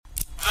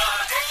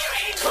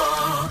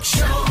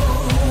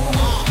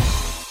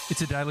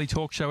It's a daily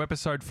talk show,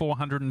 episode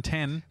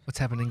 410. What's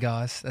happening,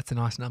 guys? That's a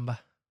nice number.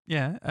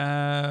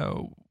 Yeah.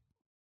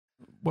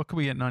 What could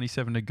we get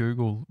 97 to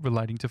Google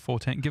relating to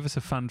 410? Give us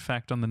a fun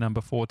fact on the number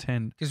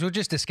 410. Because we're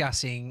just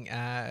discussing,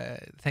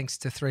 thanks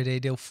to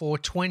 3D Deal,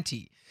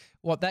 420,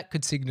 what that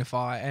could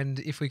signify and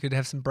if we could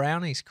have some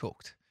brownies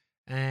cooked.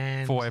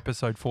 And For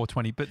episode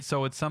 420. But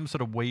so it's some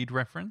sort of weed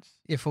reference?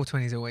 Yeah,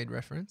 420 is a weed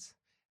reference.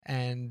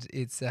 And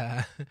it's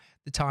the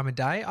time of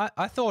day.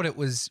 I thought it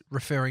was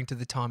referring to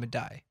the time of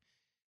day.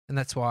 And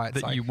that's why it's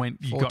that like you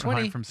got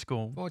home from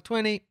school.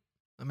 420.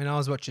 I mean, I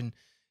was watching,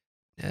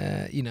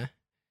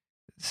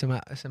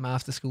 some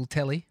after school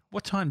telly.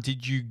 What time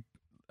did you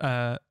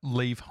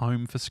leave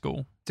home for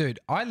school? Dude,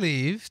 I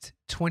lived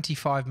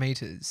 25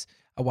 metres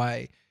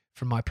away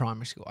from my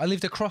primary school. I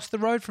lived across the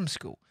road from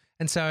school.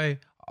 And so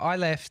I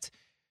left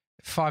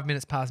 5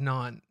 minutes past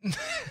 9.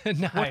 No.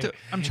 I'm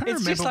trying to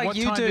remember just like what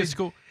you time do. to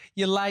school.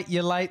 You're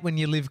late when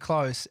you live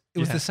close. It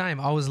was the same.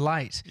 I was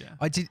late.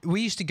 Yeah. We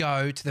used to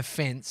go to the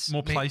fence.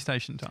 More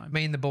PlayStation time.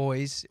 Me and the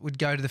boys would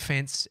go to the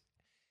fence.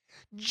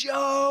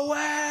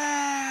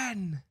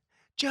 Joanne,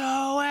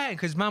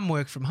 because Mum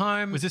worked from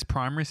home. Was this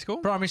primary school?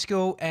 Primary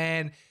school,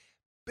 and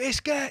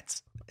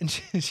biscuits. And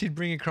she'd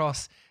bring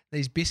across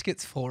these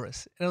biscuits for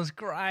us. And it was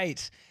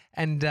great.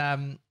 And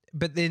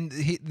but then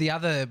the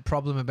other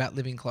problem about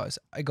living close,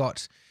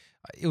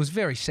 it was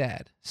very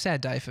sad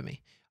day for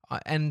me.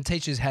 And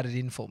teachers had it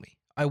in for me.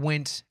 I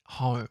went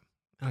home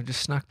and I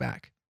just snuck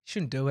back.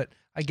 Shouldn't do it.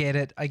 I get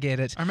it. I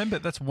remember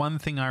that's one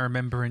thing I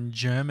remember in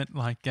German,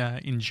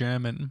 in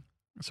German.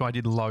 So I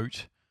did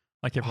Lote,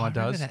 like everyone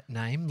does. I remember that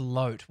name,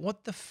 Lote.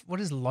 What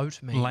does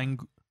Lote mean?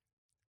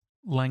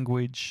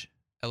 Language.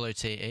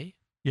 Lote?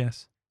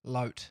 Yes.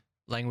 Lote.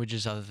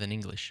 Languages other than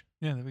English.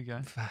 Yeah, there we go.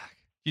 Fuck.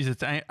 Jeez,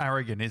 it's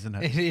arrogant, isn't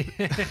it?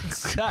 It's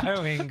so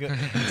arrogant.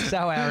 It's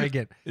so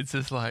arrogant. It's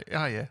just like,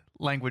 oh yeah,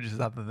 languages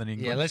other than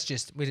English. Yeah,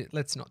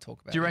 let's not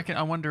talk about. Do you reckon?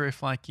 I wonder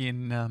if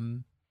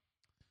in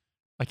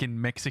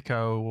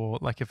Mexico or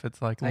like if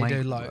it's like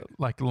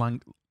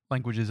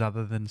languages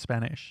other than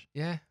Spanish.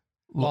 Yeah,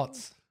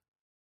 lots.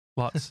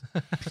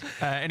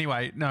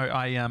 Anyway, no,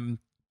 I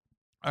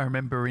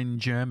remember in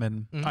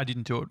German, I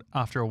didn't do it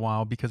after a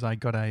while because I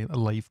got a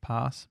leave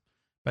pass.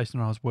 Based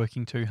on I was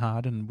working too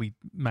hard, and we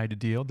made a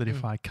deal that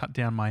if I cut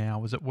down my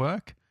hours at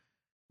work,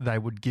 they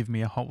would give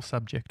me a whole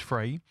subject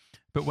free.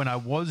 But when I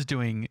was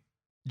doing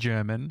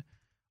German,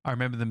 I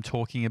remember them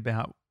talking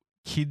about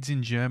kids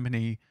in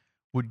Germany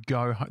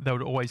they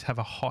would always have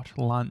a hot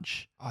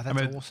lunch. Oh,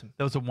 that's awesome.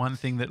 That was the one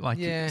thing that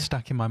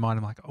stuck in my mind.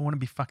 I'm like, I want to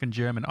be fucking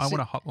German. I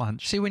want a hot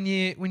lunch. See, when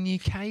you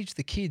cage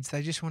the kids,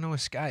 they just want to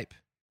escape.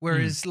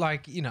 Whereas,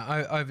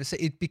 overseas,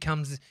 it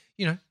becomes,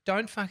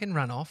 don't fucking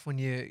run off when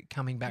you're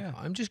coming back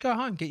home. Just go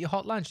home, get your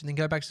hot lunch, and then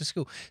go back to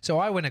school. So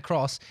I went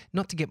across,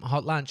 not to get my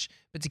hot lunch,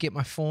 but to get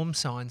my form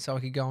signed so I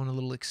could go on a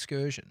little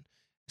excursion.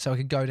 So I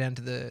could go down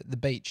to the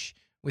beach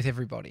with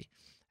everybody.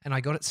 And I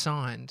got it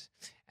signed,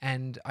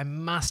 and I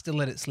must have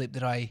let it slip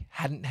that I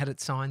hadn't had it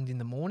signed in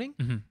the morning.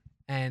 Mm-hmm.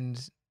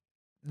 And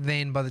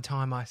then by the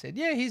time I said,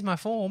 yeah, here's my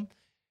form,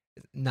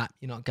 nah,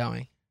 you're not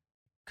going.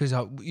 Because,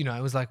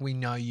 it was like, we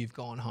know you've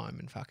gone home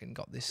and fucking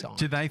got this signed.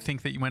 Did they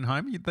think that you went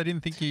home? They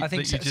didn't think you. I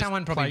think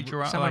someone probably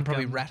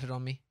ratted ratted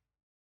on me.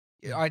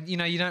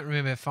 You don't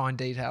remember fine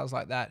details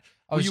like that.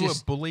 Were you a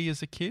bully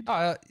as a kid?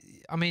 I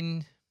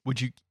mean, would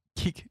you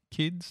kick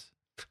kids?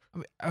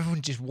 I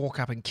wouldn't just walk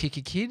up and kick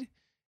a kid.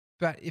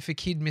 But if a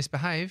kid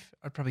misbehaved,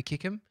 I'd probably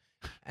kick him.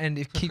 And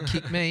if kid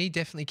kicked me,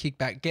 definitely kick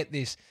back. Get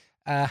this.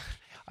 I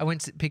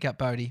went to pick up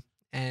Bodhi,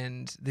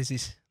 and there's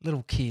this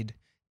little kid,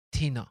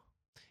 Tino.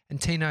 And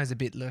Tino's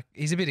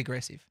he's a bit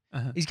aggressive.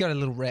 Uh-huh. He's got a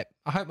little rep.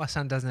 I hope my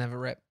son doesn't have a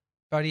rep.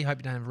 Bodhi, hope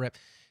you don't have a rep.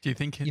 Do you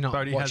think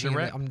Bodhi has a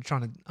rep? I'm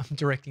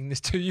directing this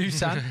to you,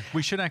 son.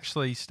 We should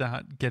actually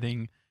start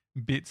getting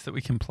bits that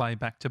we can play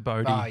back to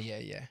Bodhi. Oh,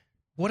 yeah.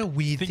 What a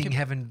weird thing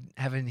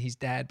having his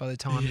dad by the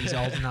time he's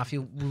old enough.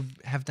 He'll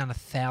have done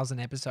 1,000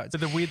 episodes.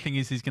 But the weird thing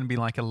is he's going to be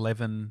like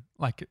 11,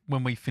 like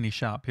when we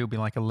finish up, he'll be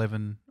like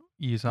 11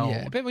 years old.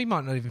 Yeah, but we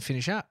might not even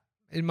finish up.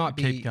 It might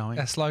be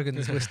a slogan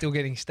that we're still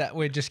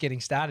we're just getting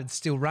started,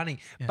 still running.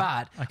 Yeah.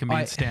 But I can be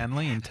in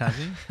Stanley and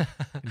Tassie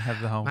and have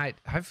the whole mate.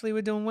 Hopefully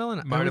we're doing well in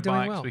it.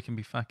 Motorbikes, we can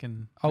be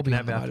fucking. I'll be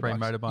have on our three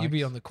motorbikes. You'll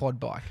be on the quad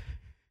bike.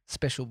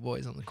 Special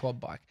boys on the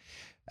quad bike.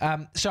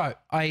 So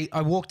I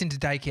walked into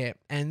daycare,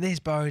 and there's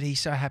Bodhi,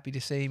 so happy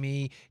to see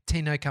me.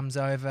 Tino comes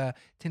over.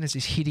 Tino's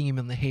just hitting him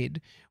on the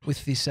head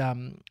with this.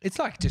 It's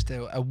like just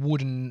a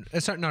wooden.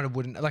 Sorry, not a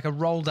wooden, like a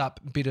rolled up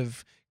bit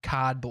of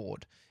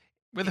cardboard.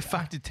 Where the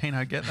fuck did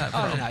Tino get that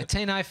from? I don't know.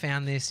 Tino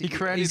found this. He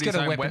created his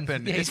own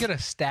weapon. Yeah, he's got a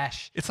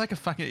stash. It's like a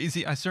fucking.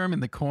 I saw him in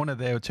the corner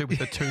there too with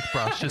a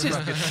toothbrush,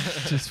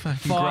 just fucking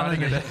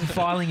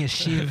filing a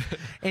shiv.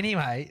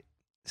 Anyway,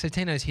 so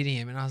Tino's hitting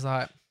him, and I was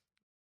like,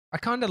 I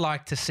kind of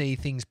like to see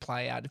things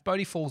play out. If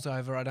Bodhi falls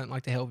over, I don't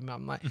like to help him up.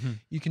 I'm like,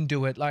 you can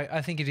do it. Like,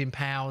 I think it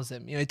empowers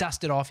him.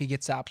 Dust it off. He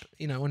gets up.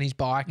 On his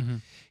bike.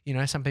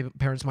 Some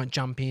parents might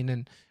jump in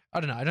and I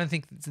don't know. I don't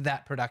think it's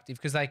that productive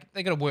because they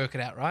got to work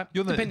it out, right?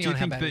 Do Depending you on how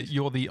think bad it that is.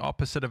 you're the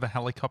opposite of a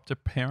helicopter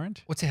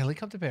parent? What's a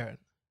helicopter parent?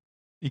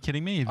 Are you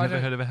kidding me? You've I never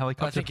don't- heard of a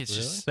helicopter? I think it's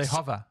just They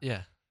hover.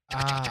 Yeah.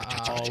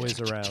 Always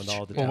around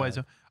all the time. Always.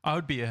 I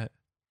would be a.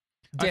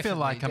 I feel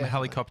like I'm Definitely. a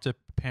helicopter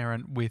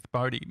parent with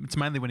Bodhi. It's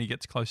mainly when he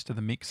gets close to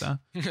the mixer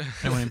and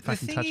when I'm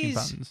fucking thing touching is-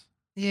 buttons.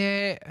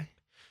 Yeah.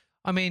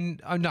 I mean,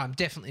 no, I'm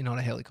definitely not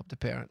a helicopter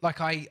parent. Like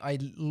I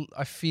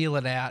feel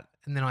it out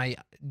and then I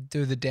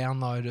do the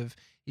download of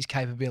his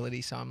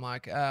capability. So I'm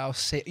like, I'll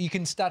see. You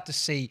can start to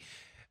see,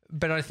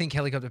 but I think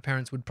helicopter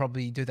parents would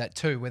probably do that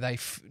too, where they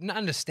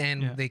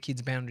understand Yeah. their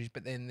kids' boundaries,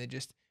 but then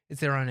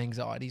it's their own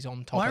anxieties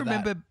on top Well, I of that.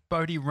 remember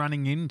Bodhi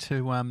running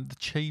into the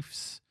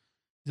Chiefs.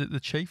 Is it the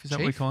Chief? Is that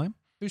what we Chief? call him?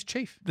 Who's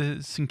chief? The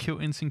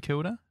in St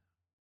Kilda?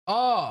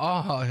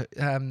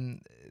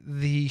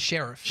 The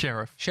sheriff.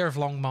 Sheriff. Sheriff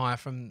Longmire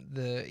from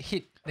the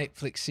hit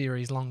Netflix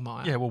series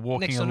Longmire. Yeah, well,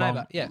 Next door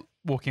neighbour, yeah.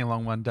 walking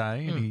along one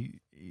day and he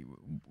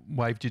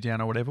waved you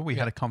down or whatever. We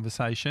had Yeah. a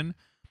conversation.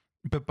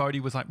 But Bodhi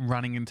was like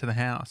running into the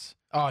house.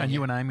 Oh, and yeah.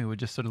 you and Amy were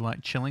just sort of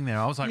like chilling there.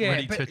 I was like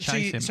ready to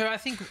chase him. So I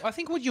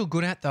think what you're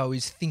good at though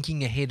is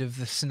thinking ahead of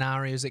the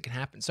scenarios that can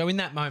happen. So in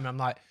that moment, I'm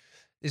like,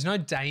 there's no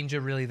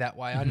danger really that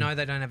way. I know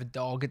they don't have a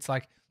dog. It's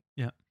like,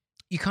 Yeah.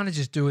 you kind of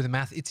just do the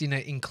math. It's in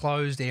an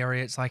enclosed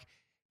area. It's like,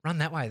 run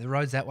that way. The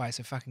road's that way,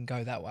 so fucking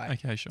go that way.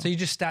 Okay, sure. So you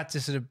just start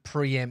to sort of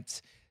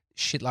preempt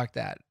shit like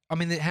that. I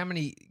mean, how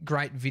many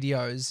great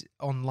videos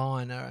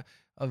online are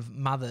of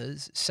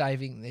mothers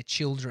saving their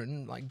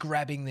children, like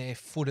grabbing their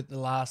foot at the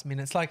last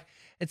minute?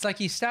 It's like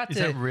you start Is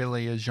to that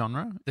really a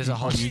genre? There's a on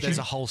whole YouTube? there's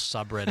a whole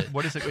subreddit.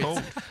 What is it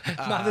called?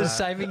 mothers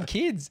saving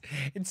kids.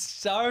 It's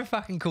so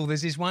fucking cool.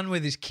 There's this one where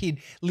this kid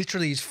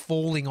literally is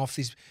falling off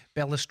this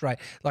balustrade,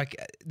 like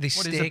this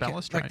What is a staircase,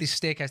 balustrade? like this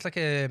staircase, like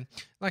a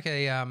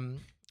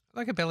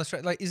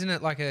balustrade. Like, isn't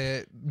it like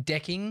a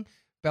decking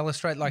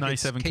balustrade? Like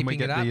it's 97, can we keeping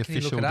get it up? the Can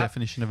you look official it up?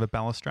 definition of a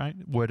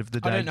balustrade? Word of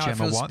the day, I don't know Gemma if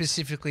it was Watts.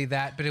 specifically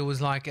that, but it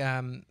was like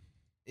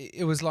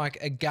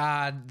a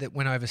guard that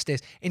went over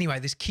stairs. Anyway,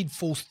 this kid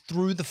falls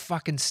through the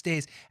fucking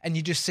stairs, and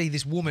you just see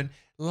this woman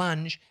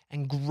lunge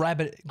and grab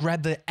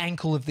the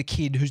ankle of the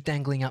kid who's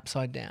dangling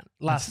upside down.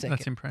 Last second.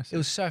 That's impressive. It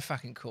was so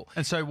fucking cool.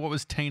 And so what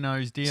was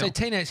Tino's deal? So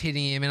Tino's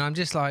hitting him, and I'm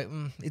just like,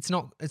 it's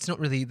not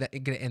really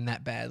going to end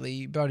that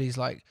badly. Bodhi's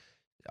like,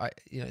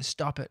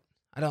 stop it.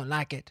 I don't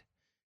like it.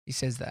 He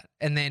says that,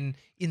 and then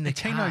in the And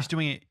Tino's car,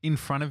 doing it in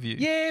front of you.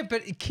 yeah,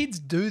 but kids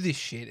do this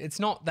shit. It's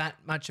not that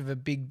much of a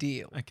big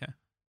deal. Okay.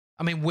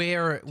 I mean, Do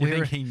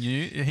you think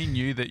he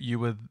knew that you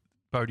were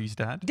Bodhi's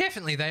dad?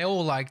 definitely they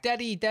all like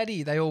daddy.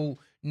 They all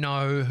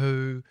know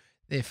who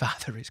their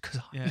father is because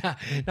Yeah.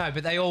 no,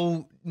 but they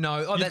all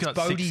know. Oh, You've that's got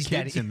Bodhi's 6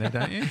 kids daddy in there,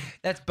 don't you?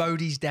 That's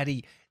Bodhi's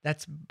daddy.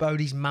 That's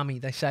Bodhi's mummy.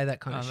 They say that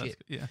kind Oh, of that's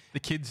shit. good. Yeah, the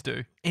kids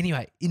do.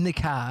 Anyway, in the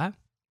car,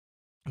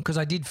 because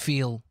I did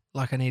feel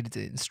like I needed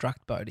to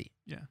instruct Bodhi.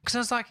 Yeah. Because I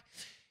was like,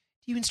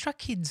 do you instruct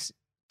kids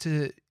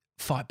to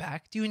fight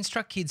back? Do you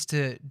instruct kids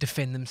to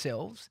defend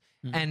themselves?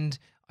 Mm. And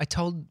I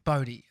told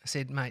Bodhi, I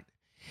said, mate,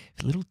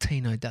 if little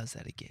Tino does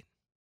that again,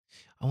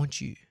 I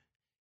want you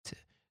to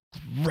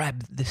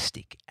grab the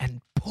stick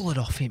and pull it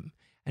off him.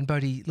 And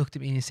Bodhi looked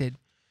at me and he said,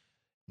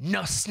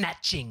 no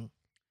snatching.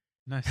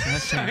 No So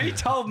snatching. he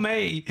told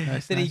me No that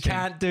he snatching.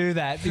 can't do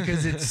that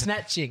because it's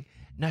snatching.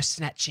 No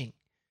snatching.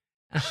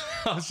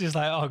 I was just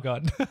like, oh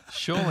God.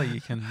 Surely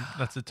you can.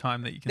 That's a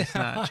time that you can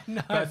snatch. I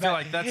know, but I feel but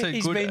like that's a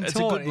he's good. been It's a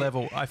taught. good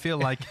level. I feel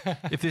like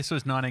if this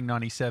was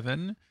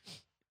 1997,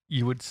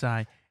 you would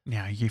say,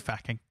 "Now you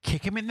fucking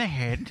kick him in the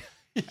head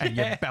and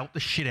you Yeah. belt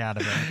the shit out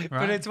of him." Right?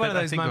 But it's one of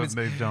those I think moments.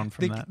 We've moved on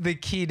from that. The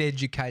kid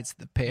educates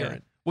the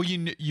parent. Well,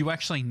 you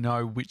actually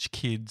know which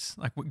kids,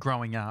 like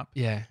growing up,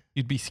 Yeah.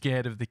 you'd be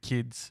scared of the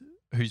kids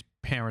whose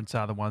parents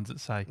are the ones that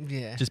say,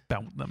 Yeah. just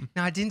belt them.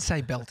 No, I didn't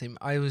say belt him.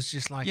 I was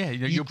just like, Yeah,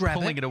 you're grab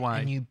pulling it away.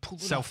 and you pull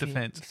it off him.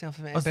 Self-defense.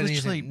 Self-defense. I was But he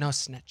literally- said, no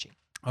snatching.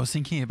 I was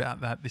thinking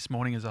about that this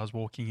morning as I was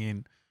walking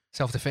in.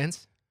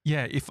 Self-defense.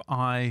 Yeah, if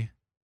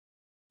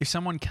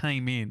someone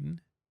came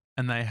in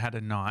and they had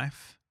a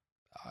knife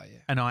Oh yeah.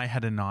 and I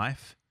had a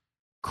knife,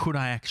 could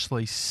I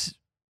actually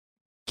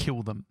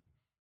kill them?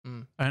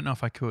 Mm. I don't know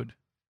if I could.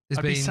 There's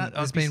I'd be been sa- I'd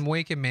there's be been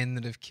weaker men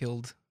that have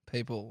killed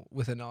people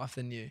with a knife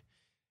than you.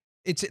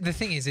 It's the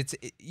thing is,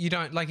 you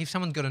don't like if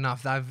someone's got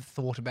enough, they've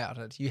thought about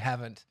it. You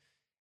haven't.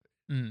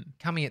 Mm.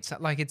 Coming at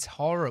like it's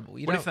horrible.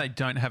 You What don't, if they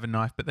don't have a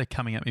knife but they're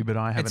coming at me but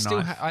I have it's a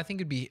still knife? I think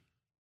it'd be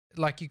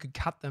like you could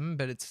cut them,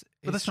 but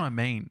But that's what I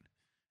mean.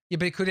 yeah,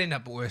 but it could end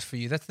up worse for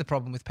you. That's the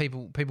problem with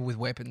people with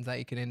weapons.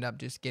 They can end up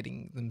just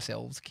getting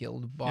themselves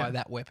killed by Yeah.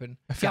 that weapon.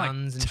 I feel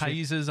Guns like and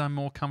shit. tasers I'm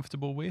more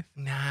comfortable with.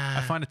 Nah,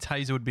 I find a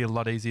taser would be a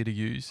lot easier to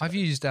use. I've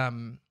used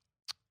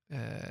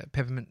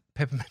peppermint.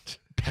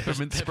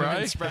 Peppermint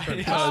spray.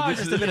 spray. Oh, this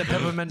just is- a bit of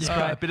peppermint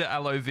spray. A bit of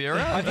aloe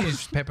vera. I've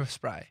used pepper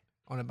spray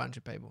on a bunch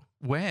of people.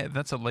 Where?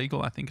 That's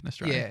illegal, I think, in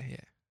Australia. Yeah, yeah.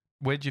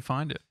 Where'd you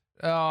find it?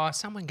 Oh,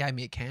 someone gave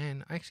me a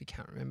can. I actually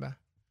can't remember.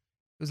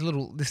 It was a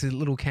little. This is a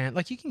little can.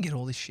 Like you can get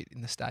all this shit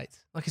in the States.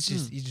 Like it's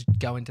just you just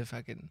go into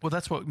fucking. Well,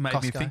 that's what made me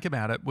Costco. think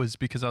about it was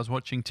because I was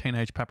watching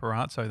Teenage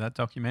Paparazzo, that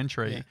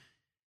documentary, Yeah.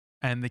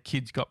 and the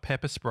kid's got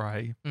pepper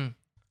spray, and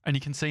you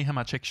can see how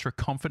much extra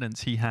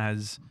confidence he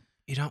has.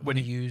 You don't want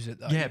to use it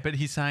though. Yeah, but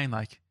he's saying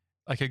like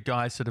a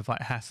guy sort of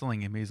like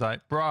hassling him. He's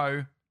like,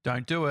 bro,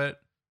 don't do it.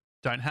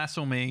 Don't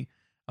hassle me.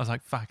 I was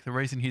like, fuck, the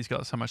reason he's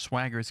got so much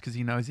swagger is because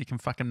he knows he can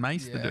fucking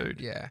mace the dude.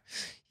 Yeah.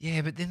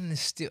 Yeah, but then there's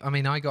still, I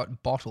mean, I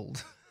got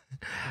bottled.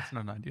 That's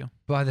not ideal.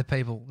 By the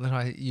people that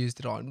I used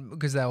it on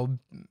because they were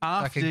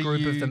like a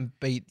group of them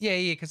beat. Yeah,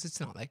 because it's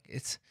not like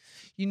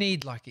you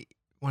need like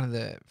one of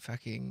the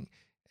fucking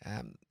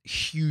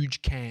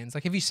huge cans.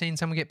 Like, have you seen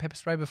someone get pepper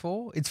spray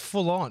before? It's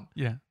full on.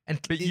 Yeah.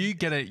 But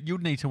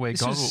you'd need to wear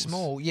goggles. This is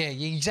small. Yeah,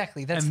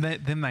 exactly. That's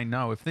then they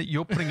know. If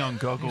you're putting on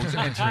goggles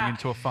entering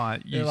into a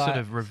fight, you sort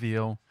of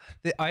reveal.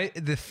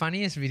 The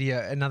funniest video,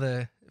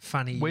 another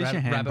funny Where's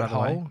your hand, rabbit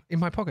hole in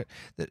my pocket.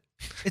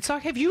 It's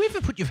like, have you ever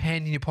put your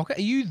hand in your pocket?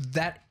 Are you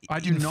that I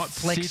do not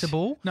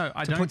flexible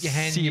I to don't put your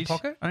hand in your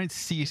pocket? I don't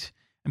sit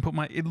and put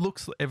it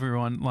looks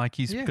everyone like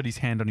he's got his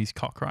hand on his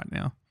cock right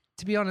now.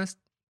 To be honest,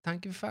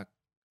 don't give a fuck.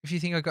 If you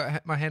think I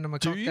got my hand on my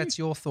cock, that's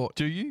your thought.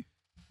 Do you?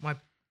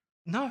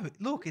 No,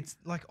 look, it's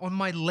like on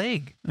my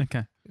leg. Okay.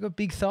 I've got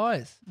big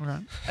thighs. All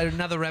right.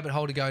 Another rabbit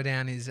hole to go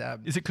down is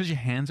it because your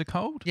hands are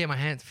cold? Yeah, my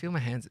hands. Feel my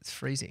hands. It's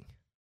freezing.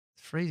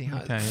 It's freezing.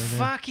 Okay,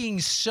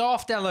 fucking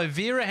soft aloe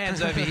vera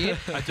hands over here.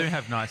 I do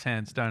have nice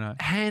hands, don't I?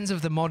 Hands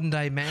of the modern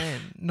day man,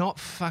 not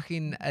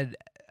fucking a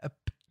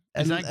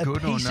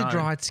piece of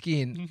dried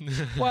skin.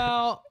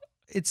 Well,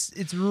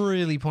 it's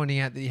really pointing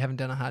out that you haven't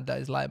done a hard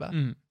day's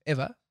labour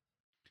ever.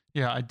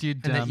 Yeah, I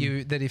did.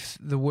 And that if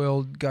the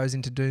world goes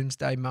into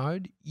doomsday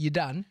mode, you're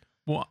done.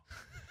 Well,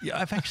 yeah,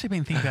 I've actually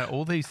been thinking about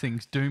all these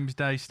things,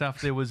 doomsday stuff.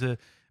 There was a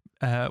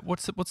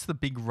what's the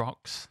big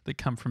rocks that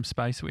come from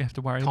space that we have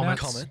to worry about?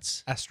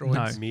 Comets, asteroids,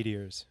 No.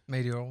 Meteors.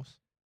 meteors,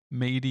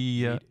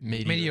 meteorites.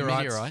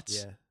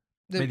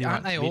 Yeah.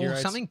 Aren't they all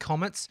Meteorites. something?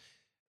 Comets,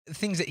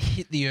 things that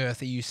hit the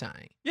Earth. Are you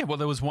saying? Yeah, well,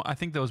 there was one. I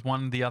think there was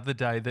one the other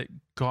day that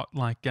got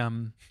like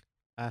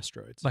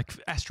Asteroids.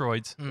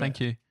 asteroids. Thank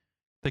you.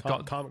 That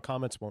got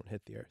Comets won't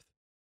hit the Earth.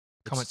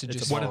 Comets are it's a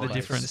just what are ball the of ice.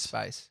 difference? into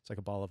space. It's like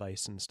a ball of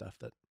ice and stuff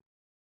that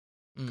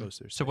goes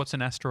through. So space. what's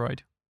an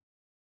asteroid?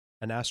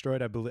 An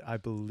asteroid? I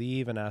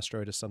believe an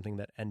asteroid is something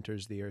that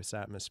enters the Earth's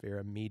atmosphere.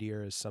 A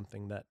meteor is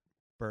something that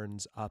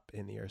burns up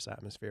in the Earth's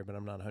atmosphere, but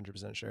I'm not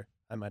 100% sure.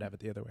 I might have it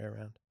the other way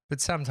around.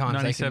 But sometimes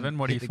 97, they can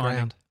what are hit you the finding?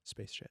 ground.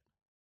 Space shit.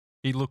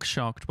 He looks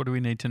shocked. What do we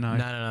need to know?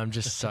 No, I'm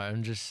just sorry.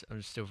 I'm just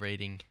still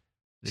reading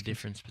the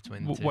difference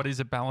between the two. What is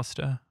a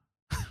baluster?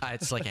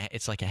 It's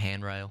like a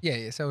handrail.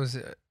 Yeah. So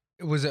so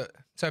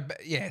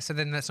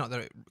then that's not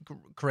the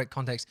correct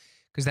context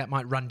because that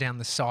might run down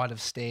the side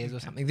of stairs or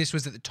something. This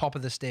was at the top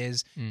of the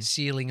stairs,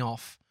 sealing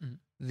off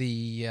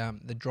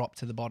the drop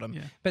to the bottom.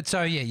 Yeah. But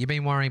so you've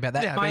been worrying about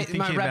that. Yeah, I've my been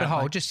thinking rabbit about,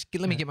 hole. like- Just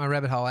let me get my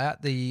rabbit hole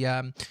out. The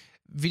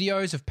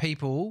videos of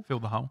people Fill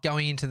the hole.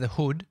 going into the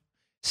hood,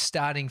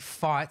 starting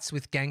fights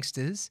with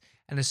gangsters,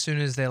 and as soon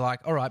as they're like,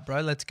 "All right,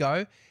 bro, let's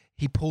go,"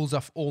 he pulls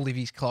off all of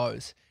his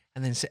clothes.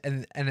 And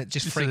then and it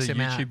just This freaks is a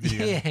him out. YouTube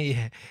video.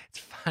 Yeah. It's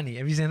funny.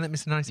 Have you seen that,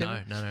 Mr.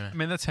 97? No. I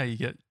mean, that's how you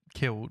get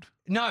killed.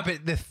 No,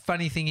 but the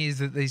funny thing is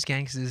that these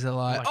gangsters are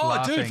like, Like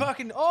 "Oh, dude, laughing.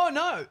 fucking, oh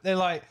no!" They're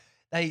like,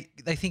 they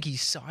think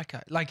he's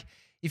psycho. Like,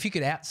 if you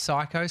could out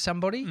psycho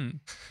somebody,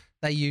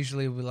 they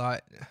usually will be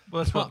like,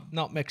 Well, that's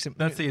not mixing.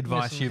 That's the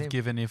advice messing with you've him.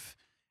 given if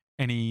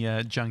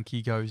any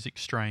junkie goes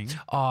extreme.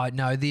 Oh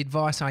no, the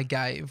advice I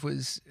gave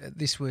was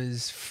this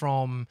was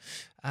from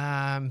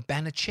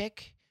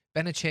Banachek.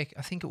 Banachek,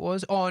 I think it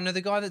was. Oh no,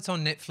 the guy that's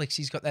on Netflix.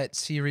 He's got that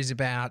series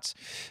about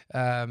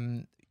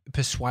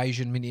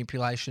persuasion,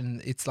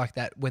 manipulation. It's like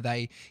that where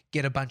they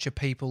get a bunch of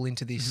people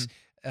into this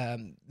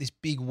this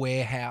big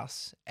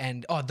warehouse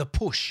and The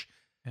Push.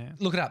 Yeah.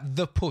 Look it up,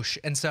 The Push.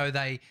 And so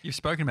You've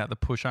spoken about the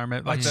push. I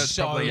remember It's that's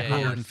so probably good.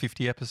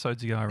 150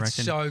 episodes ago, I reckon.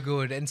 it's so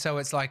good. And so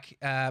it's like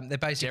they're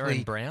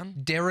basically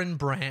Darren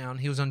Brown.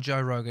 He was on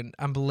Joe Rogan.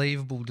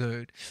 Unbelievable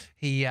dude.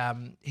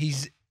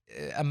 He's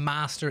a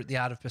master at the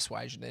art of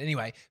persuasion.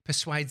 Anyway,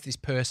 persuades this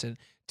person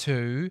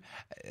to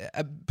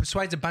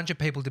persuades a bunch of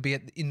people to be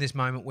in this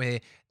moment where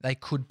they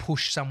could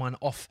push someone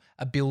off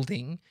a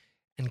building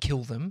and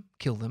kill them.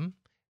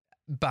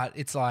 But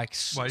it's like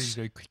Why did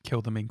you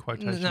kill them in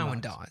quotation no one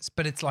marks? dies.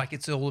 But it's like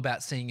it's all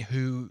about seeing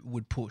who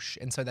would push,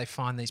 and so they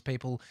find these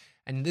people.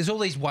 And there's all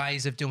these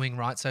ways of doing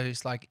right. So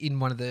it's like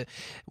in one of the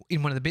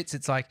bits,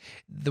 it's like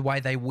the way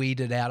they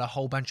weeded out a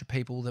whole bunch of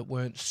people that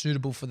weren't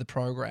suitable for the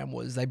program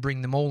was they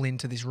bring them all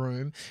into this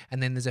room,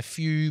 and then there's a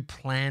few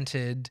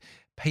planted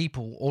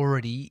people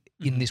already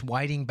in this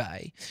waiting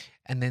bay,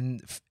 and then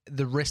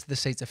the rest of the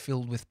seats are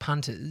filled with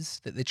punters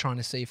that they're trying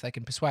to see if they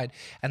can persuade.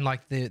 And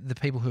like the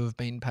people who have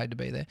been paid to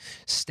be there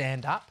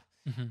stand up.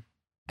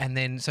 And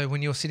then so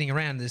when you're sitting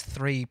around, there's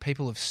 3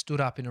 people have stood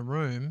up in a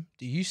room.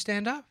 Do you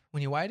stand up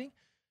when you're waiting?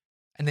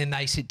 And then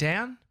they sit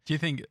down. Do you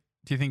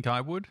think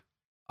I would?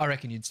 I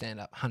reckon you'd stand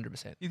up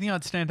 100%. You think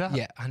I'd stand up?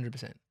 Yeah,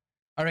 100%.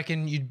 I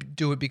reckon you'd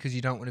do it because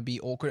you don't want to be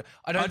awkward.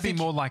 I'd be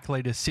more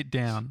likely to sit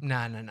down. No.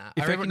 If I reckon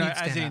everyone,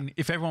 you'd stand up.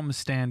 if everyone was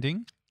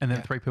standing and then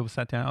Yeah. 3 people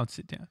sat down, I'd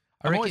sit down.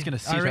 I'm always going to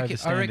sit over I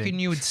standing. reckon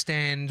you would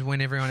stand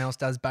when everyone else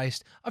does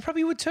based. I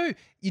probably would too.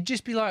 You'd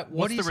just be like,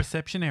 What's the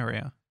reception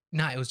area?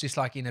 No, it was just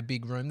like in a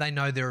big room. They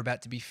know they're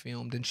about to be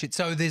filmed and shit.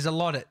 So there's a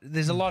lot at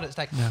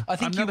stake. No. I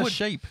think I'm you not would. a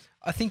sheep.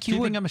 I think Do you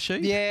you would. think I'm a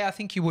sheep? Yeah, I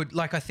think you would.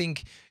 Like, I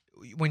think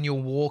when you're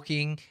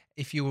walking,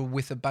 if you were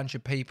with a bunch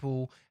of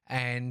people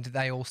and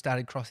they all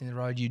started crossing the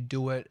road, you'd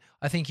do it.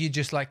 I think you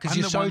just like, because I'm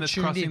you're the so one that's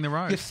tuned crossing in. the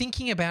road. You're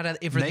thinking about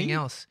everything Me?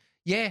 else.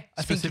 Yeah,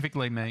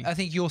 Specifically me. I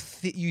think you're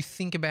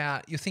thinking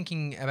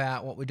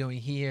about what we're doing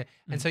here,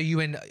 and so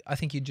you end. I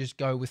think you just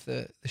go with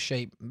the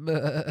sheep.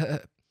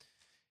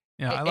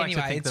 Yeah, I like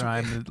anyway, to think that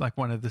I'm like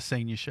one of the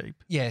senior sheep.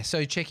 Yeah,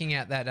 so checking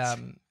out that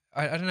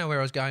I don't know where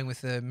I was going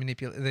with the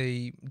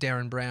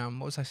Darren Brown.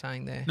 What was I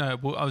saying there? No,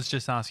 well, I was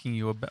just asking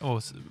you about,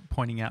 or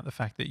pointing out the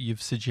fact that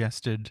you've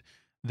suggested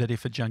that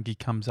if a junkie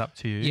comes up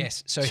to you,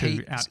 Yes, so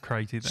to out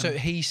crazy them. So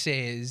he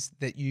says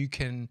that you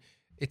can.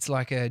 It's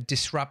like a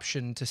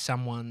disruption to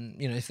someone,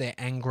 you know, if they're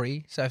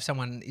angry. So if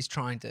someone is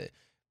trying to,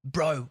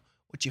 bro,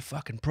 what's your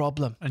fucking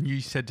problem? And you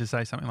said to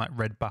say something like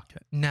red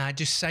bucket. Nah,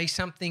 just say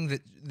something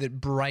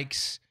that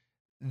breaks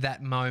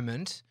that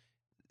moment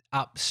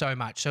up so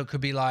much. So it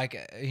could be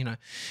like,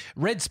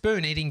 red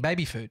spoon eating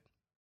baby food.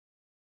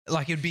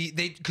 Like it'd be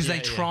because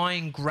they try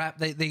and grab.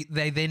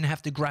 They then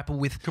have to grapple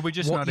with. Could we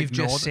just what not you've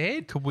ignore just them?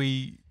 said? Could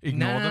we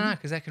ignore them? No,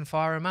 because that can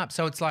fire them up.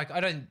 So it's like I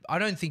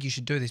don't think you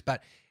should do this,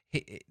 but.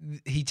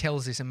 He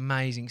tells this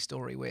amazing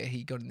story where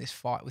he got in this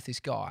fight with this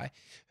guy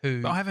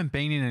who... But I haven't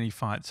been in any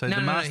fights. So the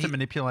master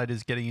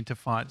manipulator's getting into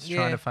fights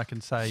trying to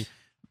fucking say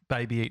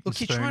baby eating Look,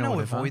 spoon you're trying or to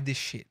whatever. avoid this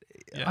shit.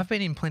 Yeah. I've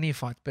been in plenty of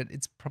fights, but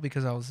it's probably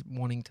because I was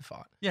wanting to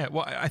fight. Yeah,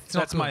 well, not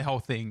that's my good. whole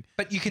thing.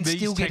 But you can These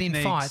still get in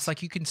techniques- fights.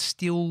 Like you can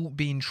still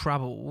be in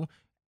trouble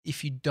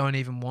if you don't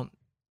even want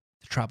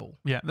the trouble.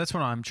 Yeah, that's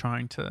what I'm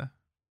trying to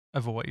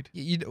avoid.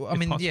 I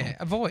mean, yeah,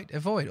 avoid.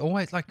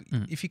 Always, like,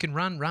 Mm. if you can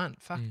run.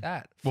 Fuck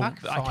that. Well,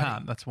 Fuck I fighting.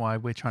 can't. That's why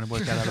we're trying to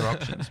work out other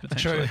options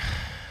potentially. We'll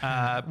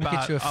But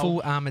get you a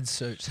full armoured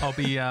suit.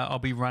 I'll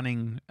be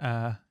running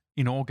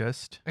in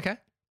August. Okay.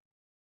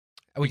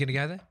 Are we going to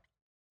go there?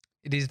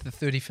 It is the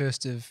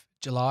 31st of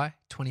July,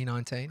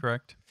 2019.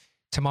 Correct.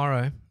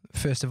 Tomorrow,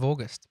 1st of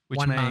August. Which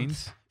 1 means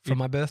month from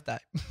my birthday.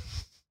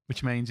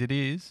 Which means it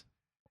is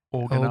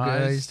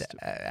organised.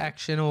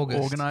 Action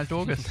August. Organised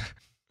August.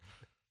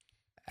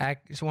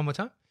 So one more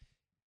time.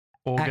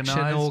 Organised.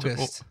 Action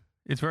August.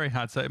 It's very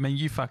hard. So I mean,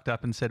 you fucked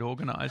up and said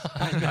organised.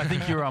 I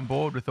think you're on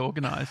board with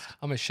organised.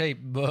 I'm a sheep.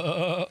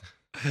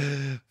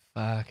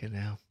 Fucking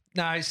hell.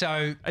 No,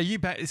 so Are you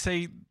back?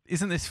 See,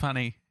 isn't this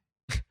funny?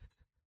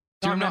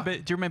 Do No, I'm not.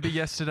 you remember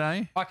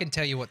yesterday? I can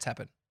tell you what's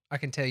happened. I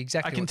can tell you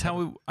exactly. I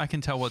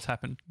can tell what's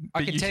happened.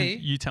 But can tell you.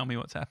 You tell me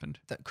what's happened.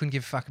 That couldn't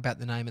give a fuck about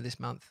the name of this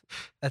month.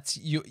 That's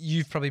you.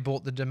 You've probably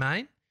bought the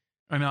domain.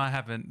 I mean, I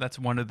haven't. That's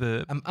one of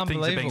the things of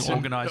being Unbelievable.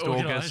 organised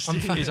Organised.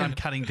 August is I'm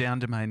cutting down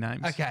domain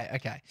names.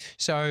 Okay.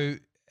 So,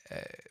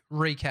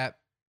 recap.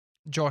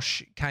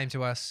 Josh came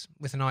to us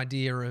with an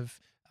idea of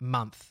a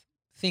month.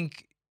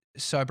 Think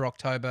sober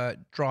October,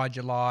 dry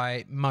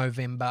July,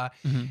 Movember.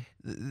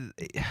 Mm-hmm.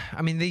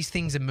 I mean, these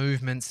things are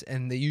movements,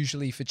 and they're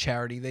usually for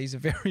charity. These are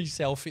very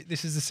selfish.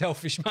 This is a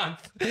selfish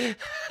month.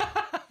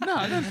 No,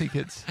 I don't think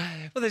it's.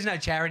 Well, there's no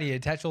charity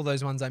attached. All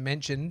those ones I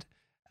mentioned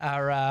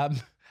are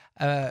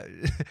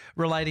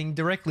relating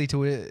directly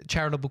to a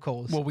charitable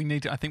cause. Well,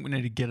 I think we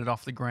need to get it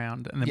off the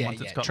ground, and then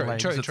once it's got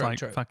legs, it's like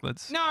fuck.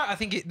 Let's. No, I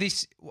think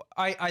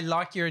I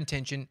like your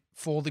intention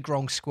for the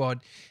Gronk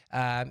squad,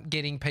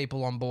 getting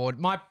people on board.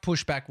 My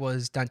pushback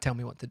was, don't tell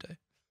me what to do.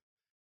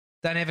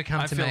 Don't ever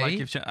come to me. I feel like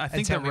you've changed. I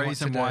think the tell me what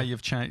reason to why do.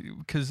 you've changed,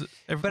 because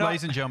But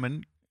ladies and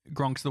gentlemen,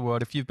 Gronk's the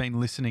word. If you've been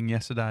listening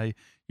yesterday,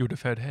 you would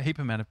have heard a heap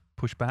amount of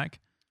pushback.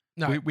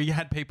 No. We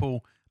had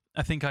people.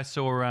 I think I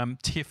saw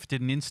Tiff did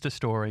an Insta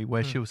story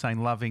where she was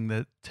saying loving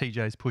the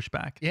TJ's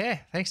pushback. Yeah,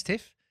 thanks,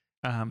 Tiff.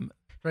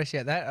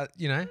 Appreciate that.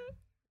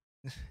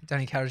 Don't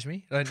encourage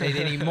me. I don't need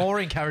any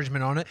more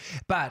encouragement on it.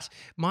 But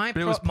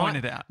it was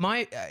pointed out.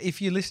 If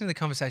you listen to the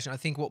conversation, I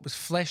think what was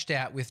fleshed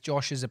out with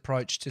Josh's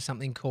approach to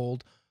something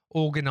called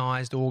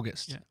Organised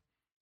August,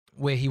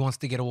 where he wants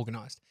to get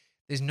organised.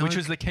 There's no, which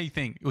was the key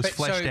thing. It was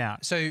fleshed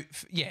out. So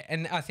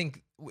and I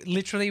think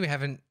literally we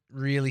haven't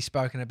really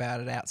spoken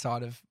about it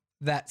outside of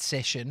that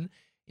session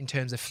in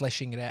terms of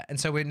fleshing it out. And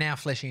so we're now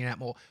fleshing it out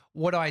more.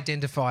 What I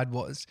identified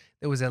was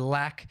there was a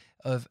lack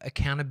of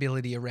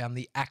accountability around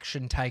the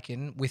action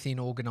taken within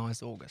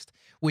Organised August,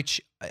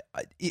 which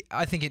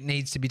I think it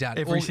needs to be done.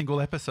 Every single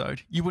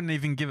episode. You wouldn't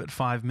even give it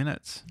 5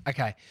 minutes.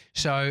 Okay.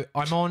 So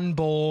I'm on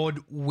board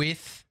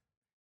with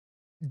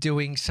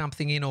doing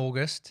something in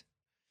August.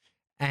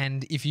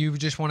 And if you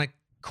just want to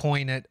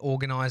coin it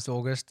Organised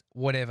August,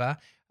 whatever,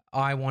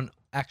 I want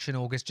Action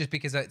August just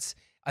because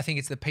I think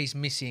it's the piece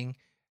missing.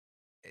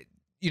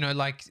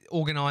 Like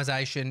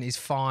organisation is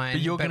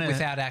fine, but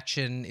without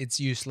action, it's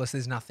useless.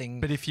 There's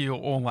nothing. But if you're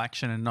all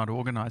action and not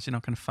organised, you're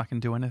not going to fucking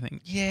do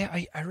anything. Yeah,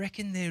 I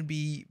reckon there'd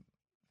be.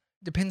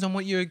 Depends on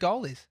what your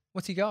goal is.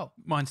 What's your goal?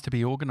 Mine's to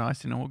be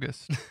organised in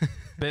August.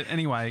 But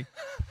anyway,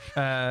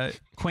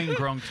 Queen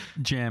Gronk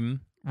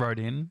Gem wrote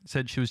in,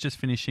 said she was just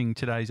finishing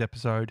today's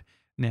episode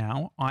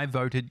now. I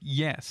voted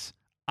yes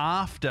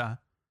after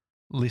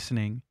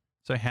listening.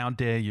 So how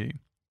dare you?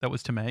 That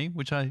was to me,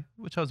 which I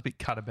was a bit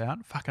cut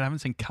about. Fuck, I haven't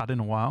seen cut in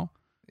a while.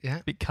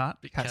 Yeah. Bit cut.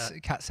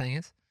 Cut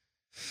singers.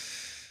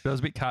 But I was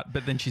a bit cut.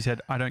 But then she said,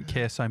 I don't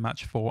care so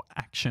much for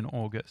Action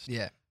August.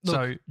 Yeah.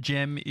 So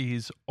Gem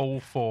is all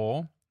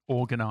for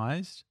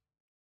Organised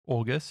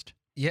August.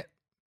 Yep.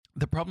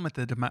 The problem with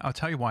the domain, I'll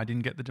tell you why I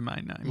didn't get the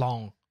domain name.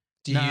 Long.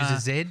 Do you use a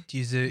Z? Do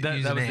you use That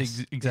an was S?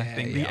 the exact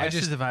thing. The S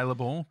is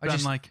available. But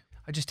I'm like,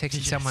 I just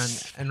texted someone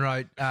and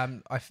wrote,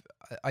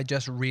 I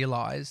just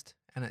realised,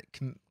 and it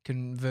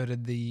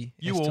converted the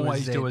you S to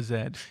always a Z. do a Z.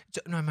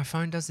 No, my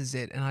phone does a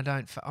Z, and I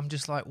don't. I'm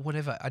just like,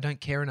 whatever. I don't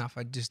care enough.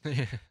 I just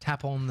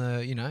tap on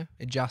the,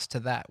 adjust to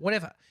that.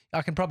 Whatever.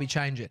 I can probably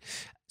change it.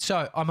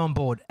 So I'm on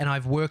board, and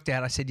I've worked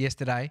out. I said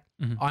yesterday,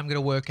 I'm going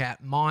to work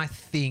out my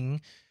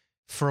thing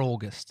for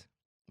August.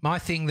 My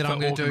thing that I'm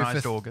going to do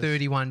for August.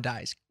 31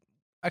 days.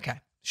 Okay,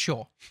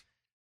 sure.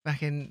 I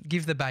can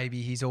give the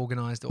baby his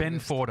organised August. Ben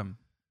Fordham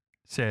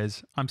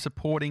says, I'm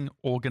supporting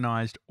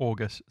Organised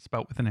August,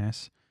 spelt with an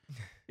S.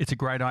 It's a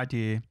great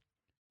idea.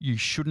 You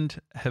shouldn't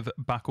have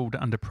buckled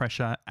under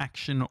pressure.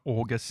 Action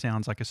August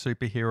sounds like a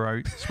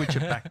superhero. Switch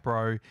it back,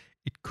 bro.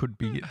 It could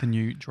be the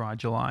new Dry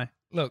July.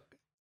 Look.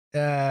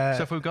 So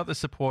if we've got the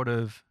support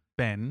of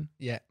Ben,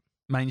 Yeah.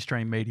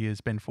 mainstream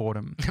media's Ben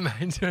Fordham.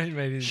 Mainstream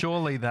media.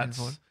 Surely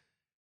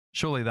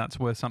Fordham. that's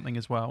worth something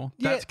as well.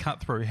 Yeah. That's cut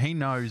through. He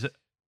knows it.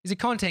 He's a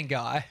content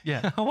guy.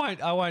 Yeah.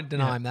 I won't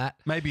deny him that.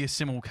 Maybe a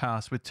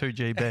simulcast with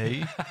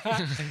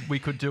 2GB. We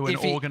could do an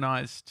If he-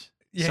 organised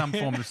some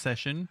form of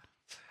session.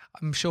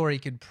 I'm sure he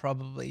could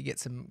probably get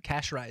some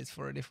cash raised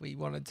for it if we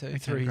wanted to. Okay,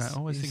 through great.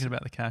 Always thinking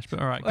about the cash,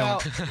 but all right, well,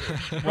 go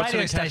on. What radio sort of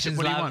cash- stations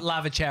what do you want?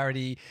 love a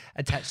charity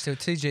attached to it.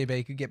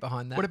 2GB could get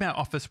behind that. What about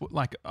office?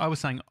 Like I was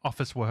saying,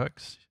 Office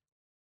Works.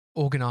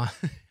 Organised?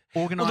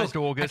 Organised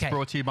Well, look, August okay.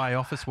 brought to you by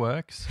Office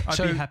Works. I'd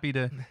So- be happy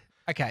to.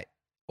 Okay,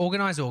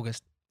 Organised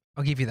August.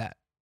 I'll give you that.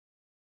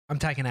 I'm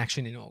taking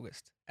action in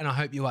August, and I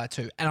hope you are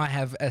too. And I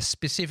have a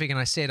specific, and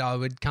I said I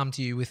would come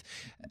to you with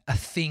a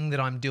thing that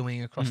I'm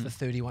doing across the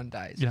 31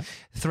 days. Yeah.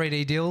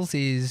 3D deals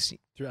is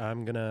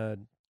I'm gonna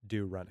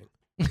do running.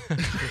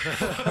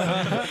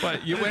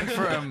 Wait, you went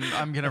from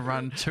I'm going to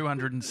run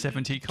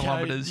 270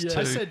 kilometers to.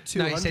 I said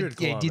 200 no, you said kilometers.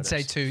 yeah, you did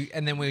say 2,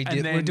 and then we're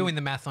then- doing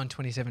the math on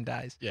 27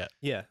 days.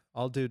 Yeah,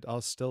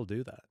 I'll still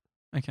do that.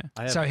 Okay.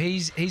 So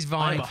he's I'm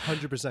vying.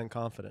 100%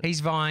 confident. He's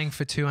vying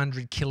for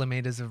 200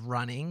 kilometers of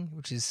running,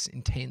 which is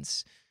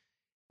intense.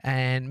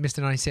 And Mr.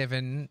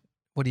 97,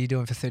 what are you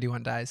doing for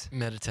 31 days?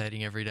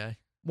 Meditating every day.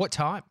 What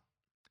time?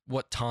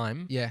 What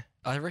time? Yeah.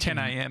 I reckon 10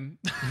 a.m.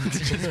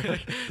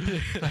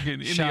 Like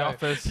in Show. the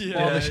office.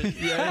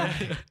 Yeah.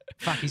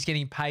 Fuck, he's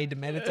getting paid to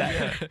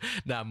meditate.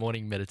 Nah,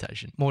 morning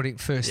meditation. Morning,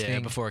 first Yeah,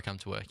 thing, before I come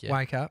to work. Yeah.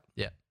 wake up.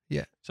 Yeah.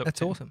 So That's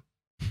 10. awesome.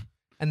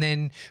 And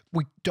then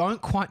we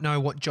don't quite know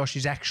what Josh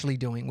is actually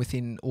doing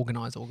within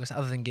Organised August,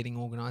 other than getting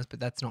organised, but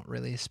that's not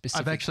really a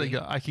specific I've actually thing.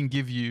 got. I can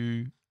give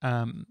you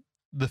the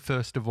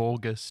 1st of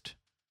August,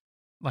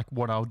 like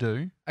what I'll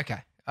do.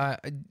 Okay.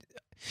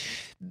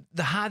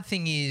 The hard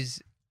thing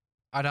is,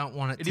 I don't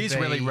want it It to is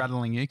be... really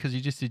rattling you because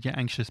you just did your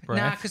anxious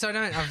breath. Nah, because I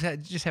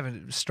don't. Just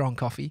having a strong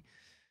coffee.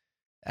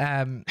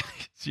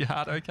 Is your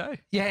heart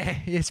okay? Yeah,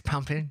 it's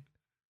pumping.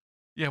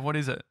 Yeah. What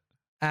is it?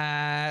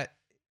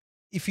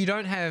 If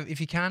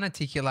you can't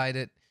articulate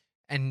it,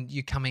 and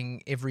you're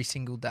coming every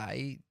single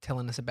day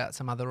telling us about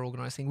some other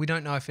organised thing, we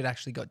don't know if it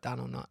actually got done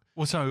or not.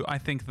 Well, so I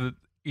think that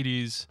it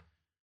is.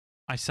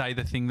 I say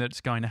the thing that's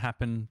going to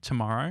happen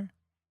tomorrow,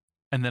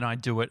 and then I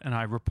do it, and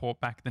I report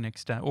back the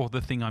next day, or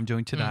the thing I'm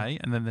doing today,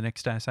 and then the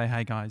next day I say,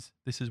 "Hey guys,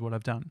 this is what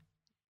I've done."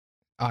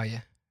 Oh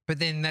yeah, but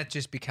then that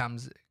just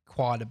becomes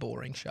quite a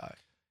boring show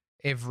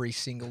every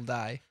single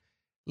day.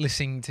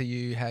 Listening to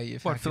you, how you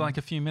What, for like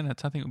a few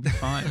minutes? I think it'll be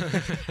fine.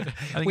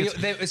 I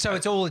think so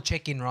it's all a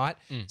check-in, right?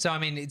 Mm. So I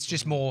mean, it's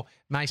just more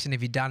Mason.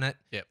 Have you done it?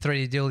 Yep.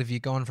 3D deal. Have you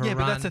gone for a yeah,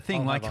 run? but that's the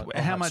thing. Like,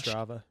 how much?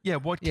 Strava. Yeah,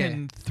 what Yeah.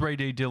 can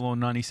 3D Dill or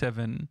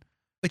 97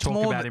 It's talk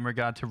more about in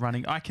regard to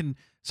running? I can.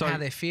 So how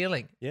they're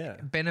feeling, Yeah.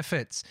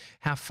 benefits,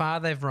 how far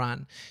they've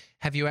run.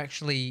 Have you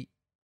actually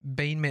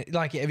been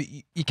like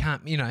you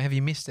can't? Have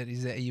you missed it?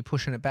 Are you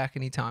pushing it back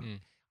anytime? Mm.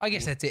 I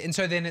guess that's it. And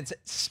so then it's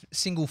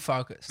single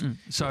focused.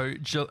 So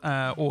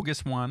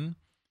August 1,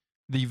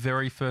 the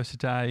very first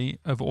day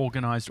of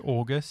Organised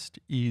August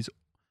is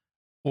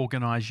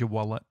organise your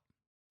wallet.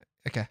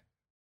 Okay.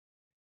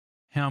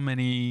 How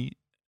many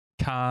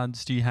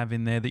cards do you have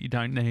in there that you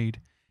don't need?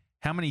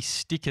 How many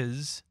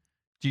stickers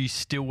do you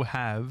still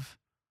have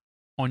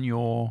on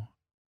your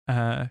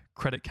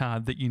credit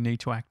card that you need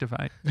to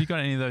activate? Have you got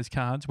any of those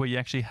cards where you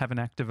actually haven't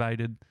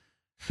activated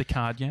the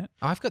card yet?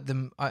 I've got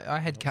them. I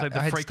had So the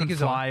I had frequent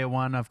stickers on. flyer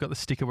one, I've got the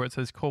sticker where it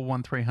says call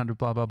 1300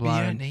 blah blah But blah.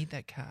 you don't And need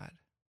that card.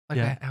 Like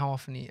Yeah. how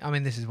often? I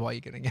mean, this is why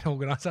you're going to get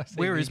organised. I see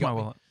where you is my got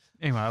me. wallet?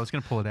 Anyway, I was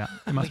going to pull it out.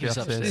 It must be It's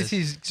upstairs. upstairs. This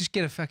is just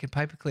get a fucking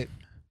paperclip. Get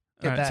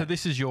All right, that. so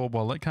this is your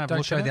wallet. Can I have a Don't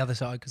look show at the it? other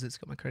side because it's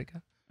got my credit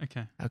card,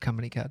 Okay. our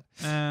company card.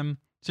 So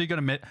you got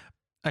to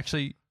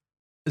actually,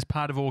 as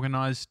part of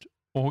Organised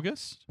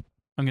August,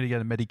 I'm going to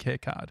get a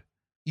Medicare card.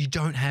 You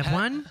don't have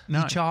one,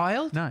 No. you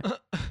child? No.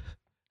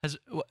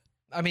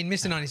 I mean,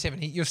 Mr.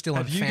 97, you're still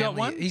on Have you family. got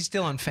one? He's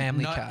still on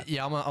family No, card.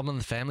 Yeah, I'm on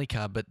the family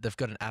card, but they've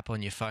got an app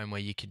on your phone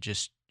where you could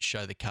just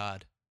show the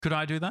card. Could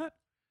I do that?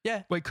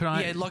 Yeah. Wait, could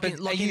I? Yeah, log But in,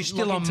 are log you in,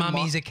 still log on into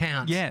mummy's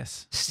account?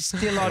 Yes.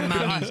 Still on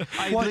mummy's.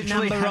 I What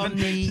literally number on haven't-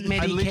 the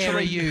Medicare are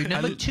literally you? Number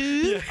haven't-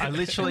 2? I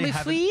literally Number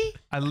haven't. 3?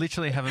 I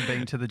literally haven't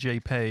been to the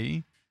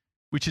GP,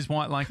 which is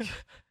why,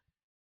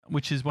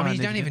 which is why. I mean, you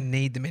need don't to- even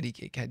need the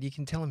Medicare card. You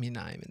can tell them your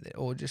name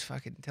or just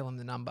fucking tell them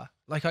the number.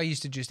 Like I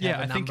used to just Yeah,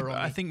 have a number on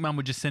I me. think Mum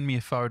would just send me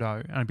a photo,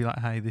 and I'd be like,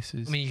 "Hey, this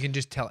is." I mean, you can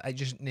just tell. I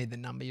just need the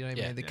number. You don't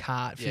even Yeah. need the Yeah.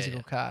 card, Yeah, physical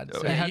yeah. card.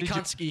 So Yeah, how you did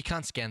can't you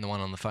can't scan the one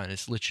on the phone.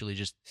 It's literally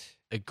just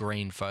a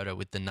green photo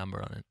with the number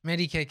on it.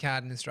 Medicare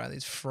card in Australia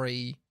is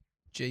free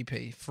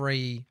GP,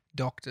 free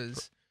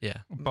doctors. Yeah.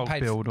 bulk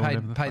paid, build or paid,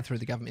 whatever. the paid fuck. through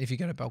the government if you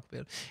go to bulk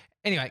build.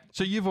 Anyway,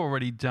 So you've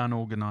already done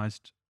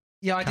Organised.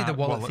 yeah, I did the Card,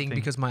 wallet wallet thing thing.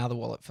 because my other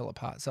wallet fell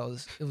apart. So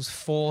it was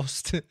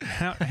forced.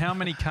 How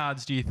many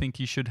cards do you think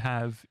you should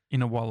have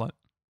in a wallet?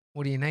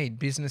 What do you need?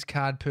 Business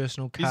card,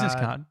 personal card, Business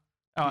card.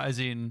 Oh, as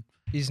in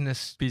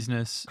business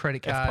business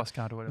credit F card. plus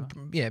card or whatever.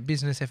 Yeah,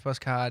 business FBOS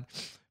card,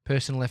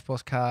 personal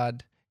FBOS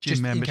card, Gym just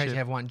in case membership. you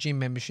have one, gym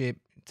membership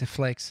to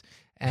flex,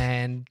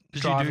 and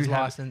 'Cause driver's have-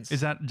 license.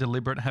 Is that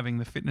deliberate having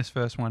the fitness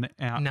first one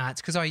out? No,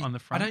 it's because on the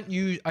front?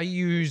 I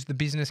use the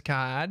business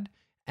card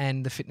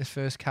and the fitness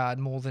first card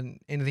more than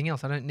anything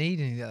else. I don't need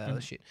any of that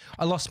other shit.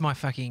 I lost my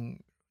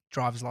fucking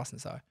driver's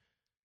license though.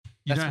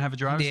 You That's don't have a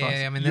driver's yeah,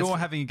 license. I mean, that's- You're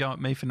having a go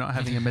at me for not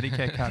having a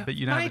Medicare card, but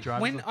you don't have a Mate,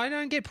 driver's when license. I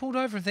don't get pulled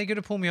over, if they're going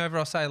to pull me over,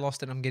 I'll say I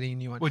lost it. I'm getting a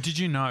new one. Well, did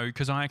you know?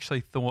 Because I actually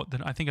thought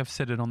that I think I've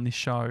said it on this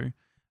show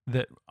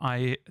that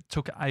I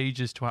took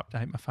ages to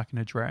update my fucking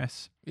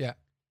address. Yeah.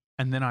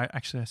 And then I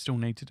still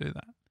need to do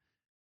that.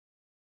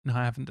 No,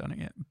 I haven't done it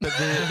yet. But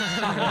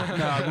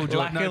no, I will do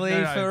it. Luckily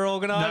No, for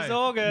Organised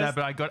August. No,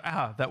 but I got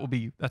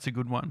that's a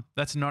good one.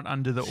 That's not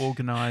under the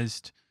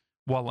Organised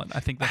wallet. I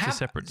think that's a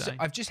separate day. So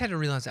I've just had a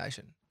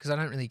realization because I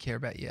don't really care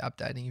about you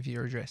updating of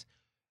your address.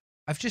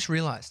 I've just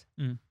realized,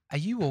 are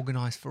you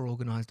organised for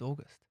Organised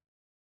August?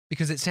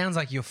 Because it sounds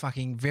like you're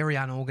fucking very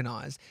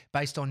unorganised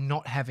based on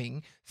not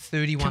having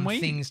 31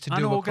 things to do.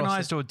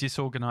 Unorganised or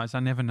disorganised? I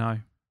never know.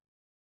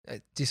 I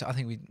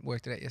think we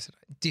worked it out yesterday.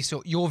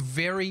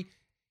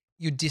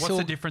 You're What's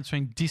the difference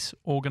between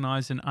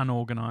disorganised and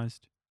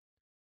unorganised?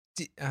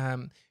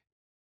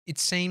 It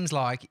seems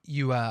like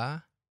you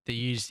are They're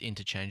used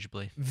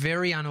interchangeably.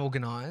 very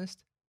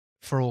unorganised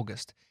for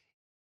August.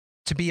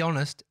 To be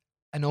honest,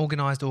 an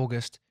organised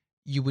August,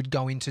 you would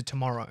go into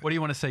tomorrow. What do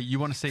you want to see? You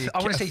want to see? I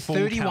want to see full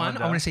 31.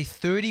 calendar. I want to see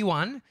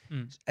 31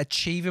 Mm.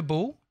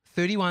 achievable.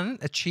 31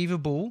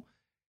 achievable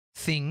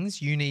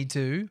things you need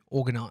to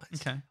organise.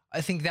 Okay.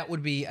 I think that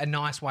would be a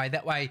nice way.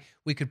 That way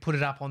we could put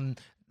it up on.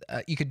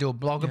 You could do a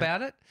blog Yeah.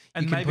 about it,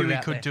 And You can maybe put it we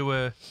out could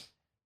there.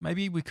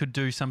 maybe we could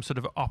do some sort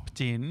of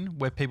opt-in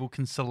where people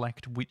can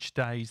select which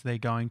days they're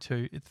going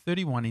to.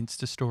 31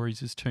 Insta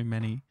stories is too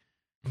many.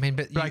 I mean,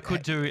 but But I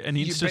could do an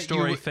Insta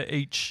story for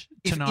each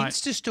if tonight.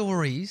 Insta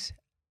stories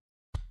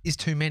is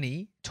too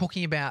many,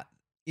 talking about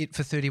it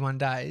for 31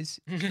 days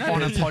on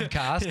a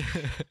podcast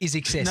is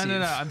excessive.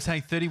 No. I'm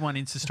saying 31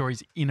 Insta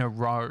stories in a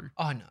row.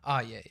 Oh no. Oh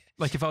yeah.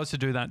 Like if I was to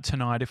do that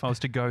tonight, if I was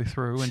to go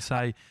through and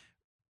say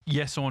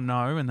yes or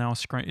no, and they'll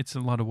screen, it's a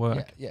lot of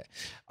work. Yeah.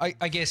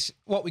 I guess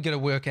what we got to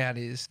work out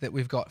is that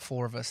we've got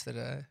 4 of us that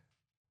are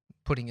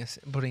putting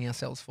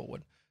ourselves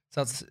forward.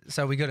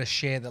 So we got to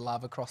share the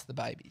love across the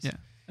babies. Yeah.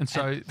 And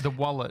so the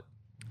wallet.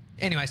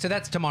 Anyway, so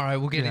that's tomorrow.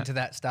 We'll get Yeah. into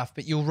that stuff,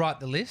 but you'll write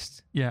the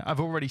list. Yeah, I've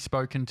already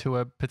spoken to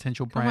a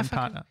potential Oh, my brand fucking-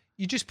 partner.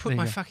 You just put There you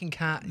my go. fucking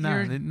car.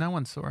 No, no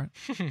one saw it.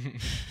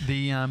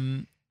 The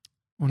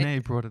well, now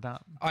you brought it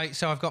up.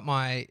 So I've got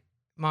my.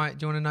 Do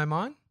you want to know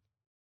mine?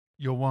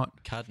 Your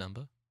what? Card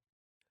number.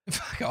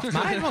 Fuck off, mate.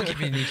 I'm not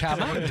giving you car,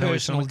 mate.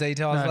 Personal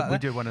details No, like we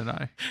that. do want to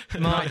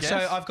know.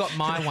 So I've got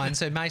my one.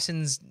 So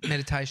Mason's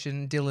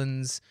meditation,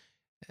 Dylan's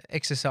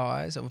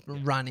exercise of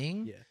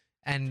running, Yeah.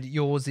 and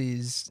yours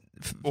is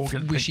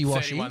Organ-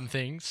 wishy-washy. 31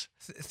 things.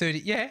 30.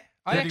 Yeah,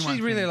 I 31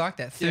 actually really things. like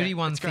that.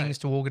 31 it's great. things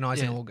to organise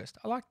in Yeah. August.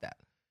 I like that.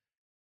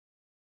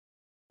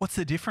 What's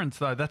the difference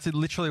though? That's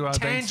literally what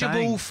I've been Tangible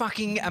saying.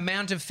 fucking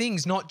amount of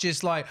things, not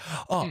just like,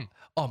 oh,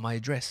 my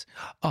address.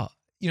 Oh,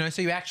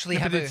 so you actually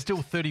Yeah, have but a. it's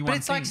still 31 But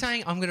it's like things.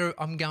 saying I'm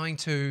going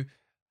to.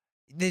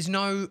 There's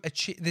no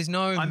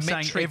I'm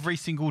metric. saying every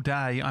single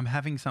day I'm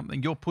having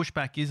something. Your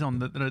pushback is on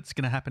that it's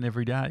going to happen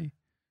every day.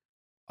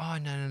 Oh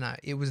no!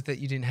 It was that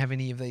you didn't have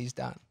any of these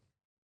done,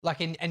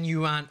 and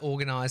you aren't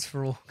organised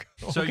for all.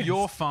 So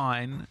you're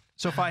fine.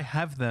 So if I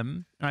have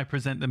them and I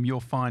present them,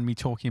 you're fine me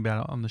talking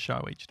about it on the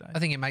show each day. I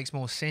think it makes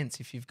more sense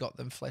if you've got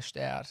them fleshed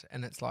out,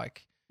 and it's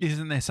like,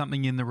 Isn't there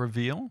something in the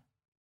reveal?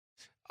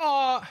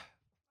 oh,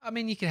 I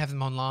mean, you can have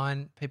them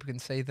online. People can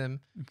see them,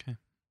 Okay.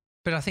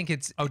 but I think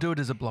it's. I'll do it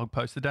as a blog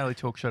post,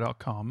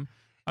 thedailytalkshow.com.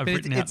 I've But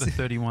written out the it's-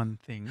 31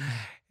 things.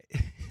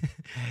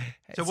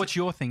 So what's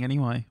your thing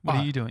anyway? What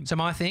are you doing? So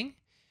my thing,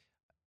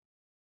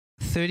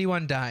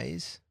 31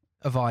 days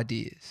of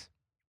ideas.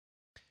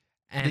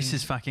 And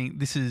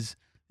This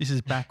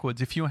is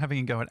backwards. If you're having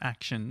a go at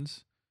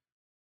actions,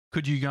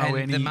 could you go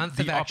And the month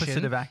of opposite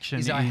action of action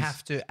is I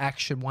have to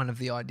action one of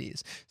the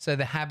ideas. So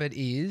the habit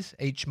is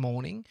each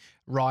morning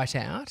write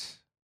out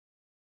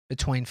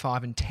between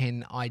 5 and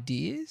 10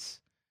 ideas,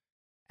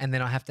 and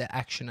then I have to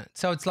action it.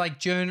 So it's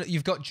like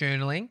you've got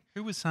journaling.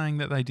 Who was saying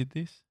that they did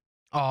this?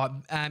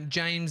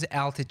 James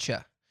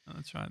Altucher. Oh,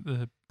 that's right,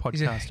 the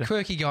He's a podcaster.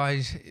 quirky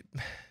guy.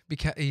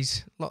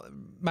 He's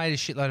made a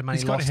shitload of money.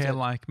 He's got lost hair it.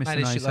 like Mr. Made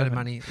a shitload of 97.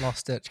 money.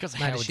 Lost it. He's got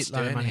made a Howard shitload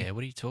Stern of money. hair.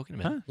 What are you talking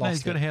about? Huh? No, Lost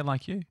he's got it. a hair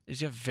like you.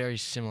 He's got very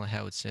similar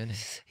Howard Stern hair.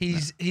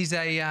 He's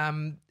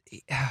a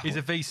He's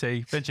a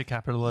VC, venture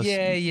capitalist.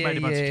 yeah, made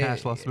a bunch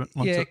of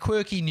cash.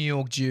 quirky New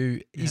York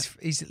Jew.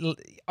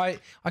 I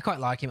quite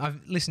like him.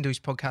 I've listened to his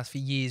podcast for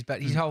years,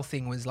 but his whole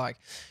thing was like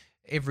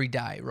every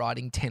day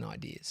writing 10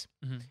 ideas,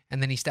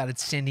 and then he started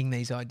sending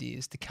these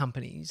ideas to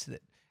companies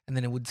and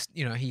then it would,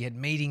 he had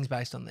meetings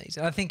based on these.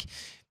 And I think,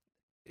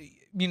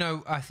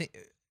 I think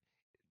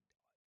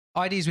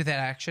ideas without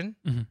action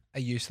are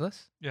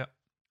useless. Yeah.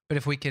 But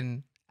if we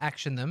can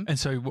action them, And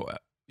so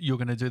you're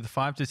going to do the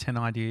 5 to 10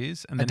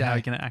 ideas, and then how are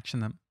you going to action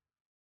them?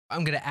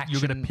 I'm going to action.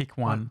 You're going to pick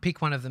one.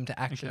 Pick one of them to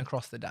action Okay.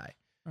 across the day.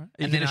 Right. Are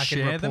And you then going I to can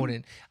share report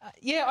them?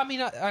 in. I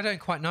mean, I don't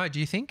quite know. Do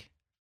you think?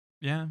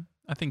 Yeah,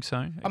 I think so.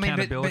 I mean, but maybe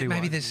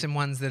Accountability-wise. there's some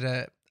ones that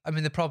are. I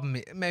mean, the problem.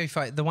 Maybe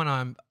if the one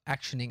I'm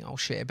actioning, I'll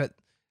share. But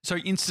So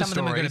Insta some of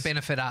them are going to stories,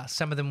 benefit us.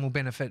 Some of them will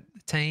benefit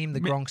the team,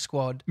 the Gronk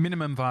squad.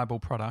 minimum viable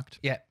product.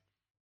 Yeah.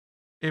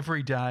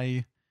 Every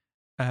day,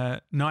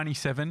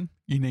 97.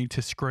 You need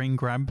to screen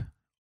grab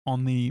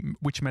on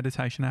which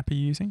meditation app are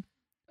you using?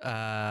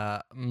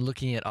 I'm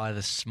looking at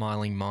either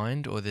Smiling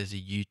Mind or there's a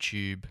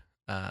YouTube.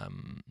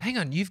 Hang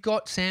on, you've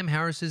got Sam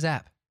Harris's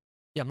app.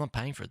 Yeah, I'm not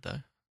paying for it though.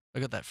 I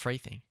got that free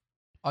thing.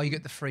 Oh, you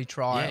got the free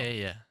trial.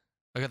 Yeah.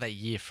 I got that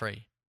year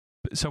free.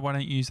 So why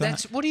don't you use that?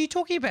 That's what are you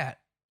talking about?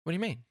 What do you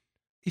mean?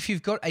 If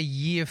you've got a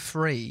year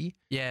free,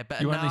 Yeah,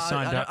 but You no, only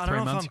signed up I 3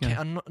 don't know months if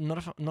I'm ago.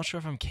 I'm not sure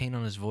if I'm keen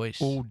on his voice.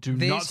 Or do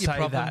There's not your say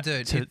problem, that.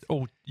 dude.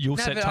 You'll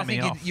no, set but I Tommy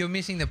think off. you're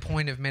missing the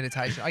point of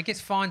meditation. I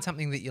guess find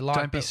something that you like.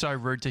 Don't be but so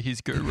rude to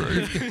his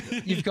guru.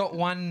 You've got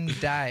one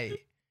day.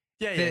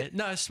 yeah.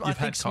 No, I You've think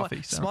had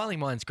coffee, so. Smiling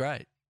Mind's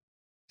great.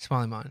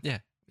 Smiling Mind. Yeah.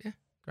 Yeah,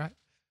 great.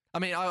 I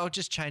mean, I'll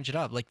just change it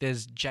up. Like,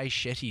 there's Jay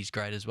Shetty's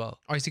great as well.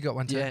 Oh, he's got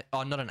one too. Yeah.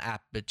 Oh, not an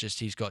app, but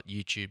just he's got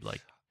YouTube like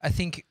I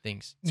think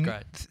things. It's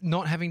great.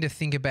 not having to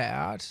think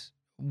about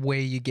where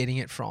you're getting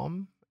it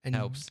from and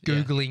Helps, yeah.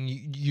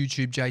 Googling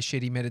YouTube Jay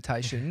Shetty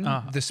meditation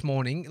this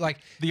morning. Like,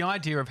 The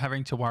idea of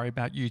having to worry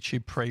about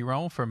YouTube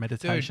pre-roll for a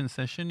meditation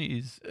session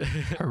is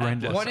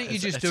horrendous. why don't you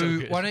just it's so do?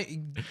 good. Why don't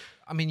you?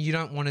 I mean, you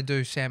don't want to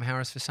do Sam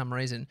Harris for some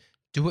reason.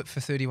 Do it for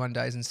 31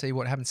 days and see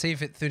what happens. See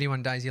if at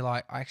 31 days you're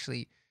like, I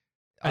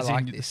As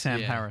like in this. Sam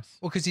Yeah. Harris.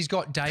 Well, because he's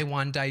got day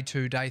 1, day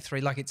 2, day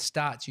 3. Like it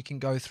starts, you can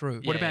go through.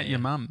 What Yeah, about your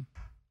yeah. mum?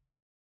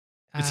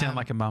 It sounded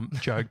like a mum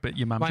joke, but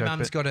your mum My joke.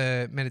 mum's but got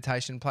a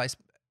meditation place.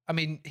 I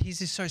mean,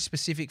 his is so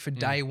specific for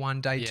day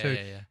 1, day 2,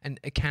 Yeah. and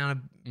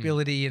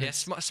accountability and Yeah,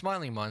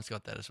 Smiling Mind's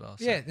got that as well.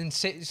 So. yeah. Then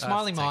set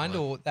Smiling take a Mind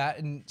look. or that,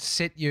 and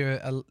set your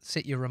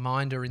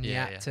reminder in the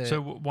Yeah, app yeah. to.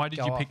 So why did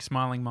go you off. pick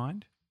Smiling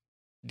Mind?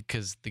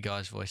 Because the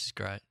guy's voice is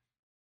great.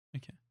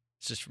 Okay.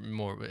 It's just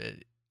more.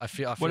 I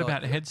feel. What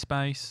about like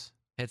Headspace?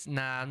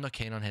 Nah, I'm not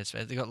keen on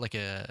Headspace. They got like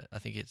I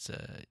think it's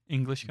a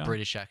English guy?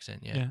 British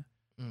accent. Yeah.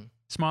 Mm.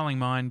 Smiling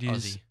Mind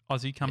is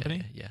Aussie Yeah,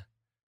 company. Yeah.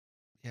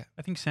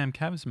 I think Sam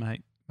Cav's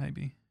mate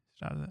maybe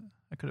started it.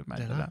 I could have made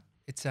that Dunno. up.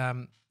 It's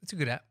a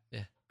good app.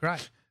 Yeah.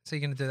 Great. So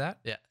you're going to do that?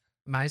 Yeah.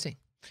 Amazing.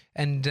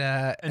 And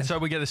And so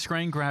we get a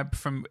screen grab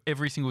from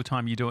every single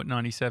time you do it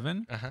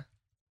 97.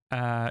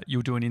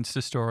 You'll do an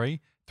Insta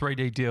story.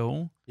 3D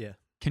Dill. Yeah.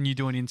 Can you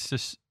do an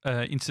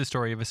Insta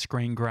story of a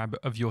screen grab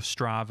of your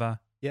Strava?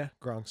 Yeah,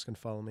 Gronks can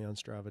follow me on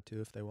Strava too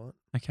if they want.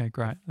 Okay,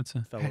 great. That's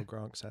a Fellow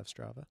Gronks have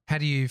Strava. how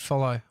do you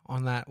follow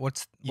on that?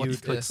 What's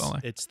click the, follow.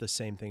 It's the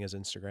same thing as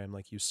Instagram.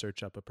 Like you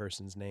search up a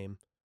person's name,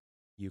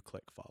 you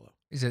click follow.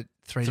 is it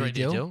 3D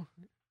deal?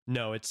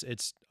 No, it's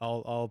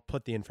I'll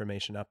put the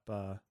information up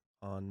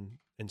on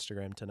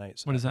Instagram tonight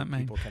so What does that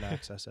mean? people can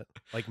access it.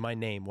 Like my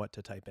name, what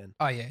to type in.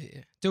 Oh yeah.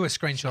 Do a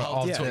screenshot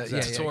of yeah, the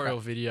exactly. Tutorial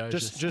video.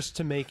 Just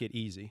to make it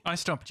easy I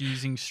stopped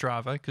using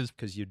Strava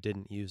because you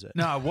didn't use it.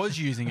 no, I was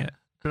using it,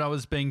 but I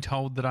was being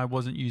told that I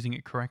wasn't using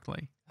it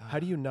correctly. How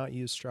do you not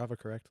use Strava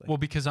correctly? Well,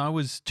 because I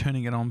was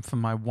turning it on for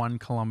my 1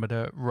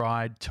 kilometer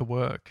ride to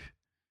work,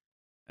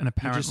 and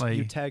apparently,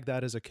 you tag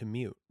that as a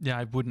commute. yeah,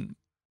 I wouldn't.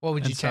 What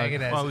would you And so tag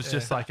it as? I was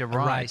just like a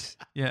ride. race.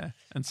 Yeah,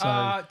 and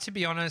so To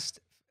be honest,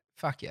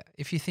 fuck yeah.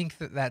 If you think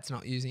that that's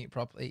not using it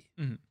properly,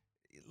 Mhm.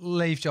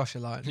 leave Josh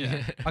alone.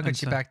 Yeah. I And got you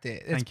so- back there.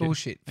 That's thank you.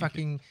 bullshit. Thank you.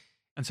 Fucking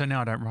and so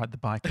now I don't ride the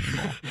bike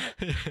anymore.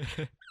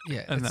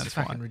 yeah. And It's that's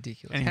fucking why.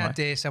 ridiculous. Anyway. How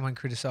dare someone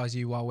criticize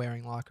you while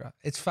wearing lycra?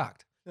 It's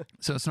fucked.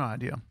 So it's not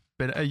ideal.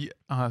 But I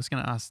was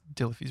going to ask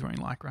Dill if he's wearing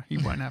lycra. He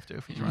won't have to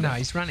if he's running. No,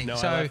 he's running. No,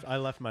 so I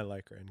left my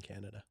Lycra in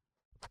Canada.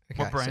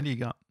 okay, What brand so- do you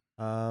got?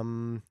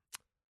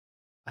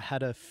 I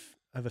have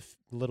a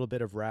little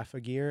bit of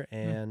Rafa gear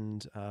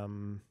and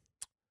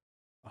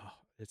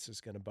it's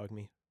just gonna bug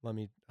me.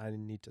 I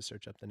need to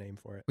search up the name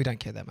for it. We don't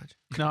care that much.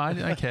 No, I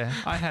don't care.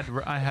 I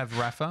have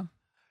Rafa.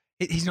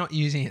 He's not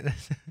using it.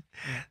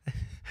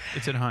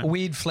 It's at home.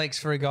 Weird flex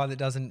for a guy that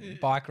doesn't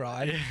bike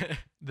ride.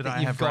 that I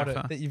you've have got Rafa.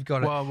 it. That you've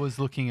got Well, it. I was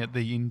looking at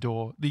the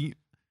indoor.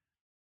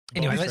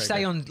 Anyway, Let's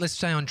let's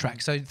stay on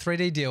track. So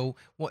 3D deal.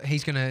 What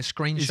he's going to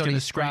screenshot He's going to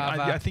his screen. Strava.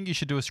 I think you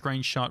should do a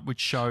screenshot which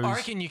shows. I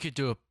reckon you could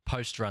do a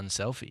post-run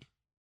selfie.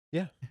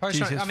 Yeah.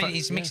 Jesus, I mean,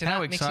 he's mixing how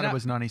up. mixing excited up.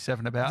 was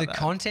 97 about The that?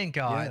 content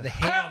guy, Yeah. the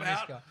head How on this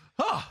about- guy.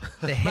 Oh,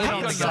 The head I've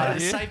on got the an guy.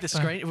 idea. Save the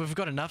screen. We've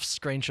got enough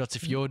screenshots.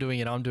 If you're doing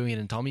it, I'm doing it,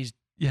 and Tommy's.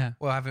 yeah.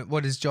 Well, I haven't.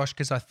 What is Josh?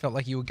 Because I felt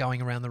like you were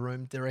going around the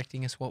room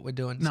directing us what we're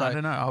doing. No, so I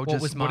don't know. I'll what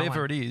just was my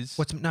whatever one? it is.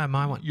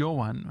 my one? Your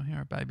one. Oh,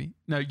 you're a baby.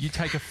 No, you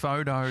take a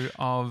photo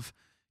of.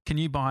 Can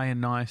you buy a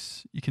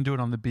nice? You can do it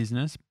on the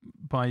business.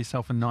 Buy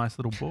yourself a nice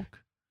little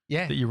book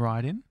Yeah. that you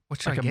write in.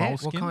 What should like I a get?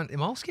 moleskin? What kind? A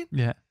moleskin?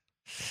 Yeah,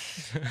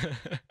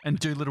 and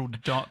do little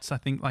dots. I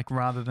think like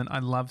rather than I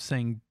love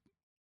seeing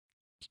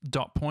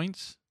dot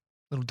points,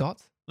 Little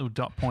dots? little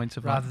dot points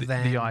of Rather like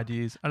than- the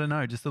ideas. I don't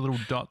know. Just the little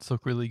dots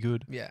look really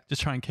good. Yeah.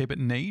 Just try and keep it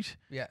neat.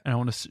 Yeah. And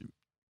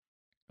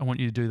I want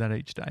you to do that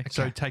each day.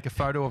 So Okay. take a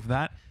photo of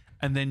that,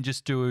 and then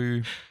just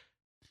do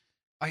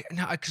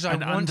Because I an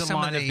want some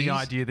of underline of these. the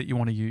idea that you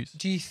want to use.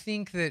 Do you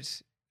think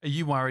that? Are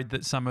you worried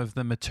that some of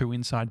them are too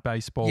inside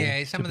baseball?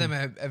 Yeah, some to of be-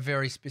 them are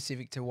very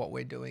specific to what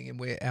we're doing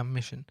and our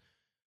mission.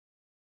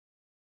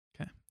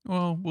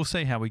 Well, we'll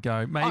see how we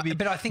go. Maybe,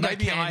 but I think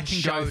maybe I can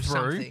show go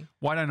through. something.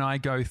 Why don't I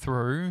go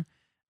through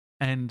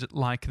and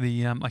like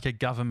the like a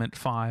government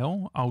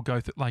file? I'll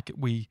go through like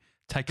we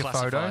take a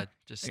photo Classified.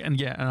 Just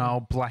and I'll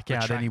black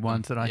out Retract any them.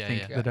 ones that I Yeah,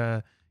 think yeah. that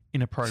are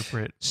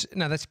inappropriate.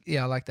 No,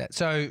 I like that.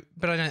 So,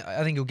 but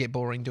I think it'll get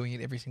boring doing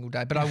it every single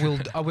day. But I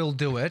will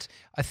do it.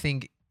 I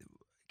think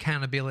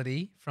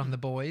accountability from the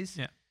boys,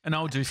 Yeah, and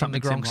I'll do from the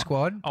something Gronk similar.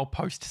 squad. I'll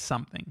post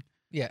something.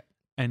 Yeah,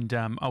 And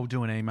I'll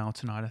do an email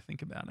tonight. I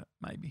think about it.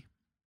 Maybe.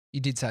 you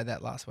did say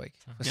that last week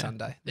for Yeah.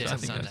 Sunday. Yeah,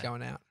 Something Sunday. was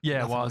going out. Yeah.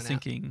 Nothing Well, I was went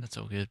out. thinking. that's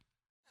all good.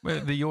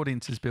 Well, the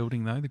audience is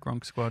building though. The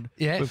Gronk squad.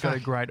 Yeah, We've got a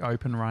fuck. great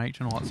open rate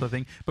and all that sort of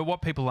thing. But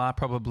what people are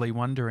probably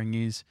wondering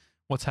is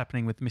what's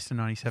happening with Mr.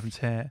 97's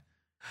hair.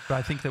 But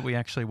I think that we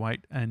actually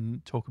wait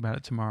and talk about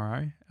it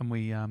tomorrow, and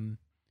we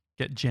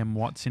get Jem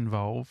Watts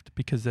involved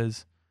because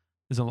there's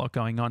a lot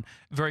going on.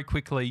 Very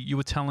quickly, you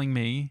were telling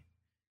me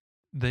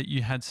that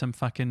you had some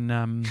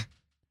fucking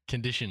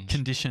Conditions.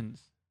 conditions.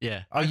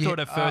 Yeah. I thought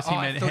at first he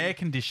I meant thought- hair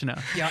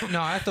conditioner, Yeah,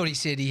 no, I thought he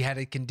said he had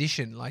a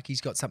condition, like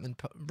he's got something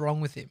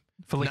wrong with him.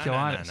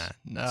 folliculitis.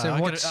 No. So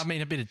what's- I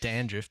mean, a bit of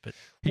dandruff, but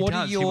He What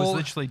are does. He was your-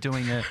 literally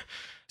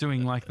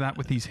doing like that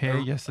with his hair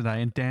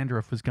yesterday, and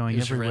dandruff was going it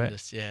was everywhere.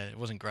 horrendous. Yeah, it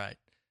wasn't great.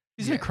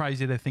 Isn't it Yeah.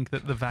 crazy to think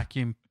that the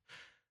vacuum,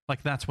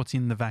 like that's what's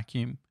in the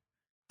vacuum,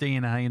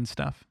 DNA and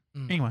stuff.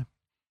 Mm. Anyway,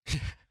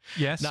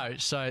 yes.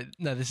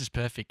 No, this is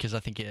perfect because I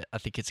think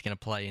it's going to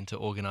play into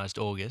Organised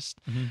August.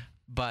 Mhm.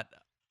 But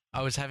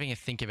I was having a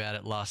think about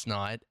it last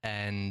night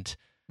and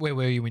Where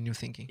were you when you were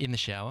thinking? in the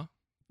shower.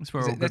 That's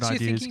where all good That's your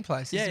ideas. thinking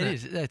place, Yeah, isn't it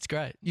is. That's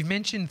great. You've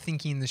mentioned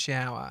thinking in the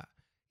shower.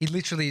 He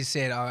literally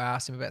said, I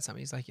asked him about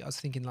something. He's like, I was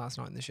thinking last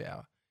night in the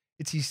shower.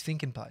 It's his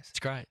thinking place. It's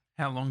great.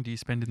 How long do you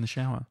spend in the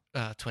shower?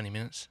 20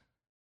 minutes.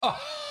 And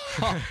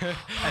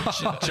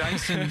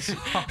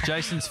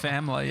Jason's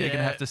family are going to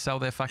Yeah. have to sell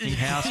their fucking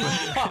house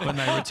when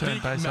they return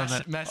based on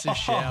that. Massive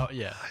shower.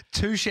 Yeah.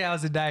 2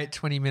 showers a day at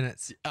 20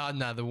 minutes.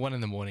 No, the one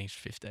in the morning is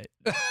 15.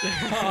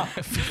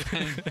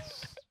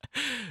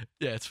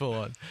 Yeah, it's full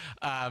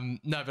on.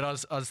 No, but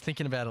I was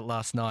thinking about it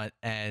last night,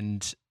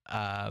 and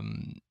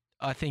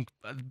I think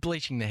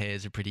bleaching the hair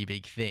is a pretty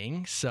big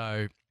thing.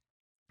 So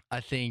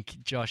I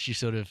think, Josh, you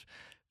sort of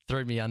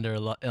threw me under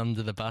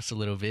the bus a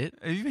little bit.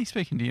 Have you been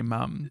speaking to your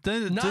mum?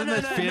 Doesn't No,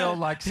 it feel no.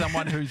 like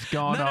someone who's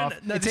gone off,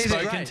 this is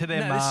spoken great. to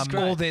their No, this is mum?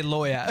 great. Or their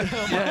lawyer.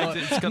 Yeah,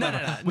 it's got No,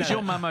 that- no, no, Was no.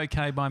 your mum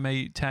okay by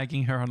me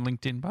tagging her on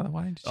LinkedIn, by the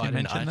way? Did she I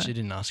mention actually that?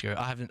 didn't ask her.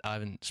 I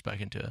haven't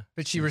spoken to her.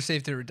 But she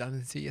received a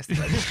redundancy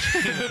yesterday.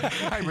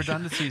 Hey,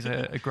 redundancies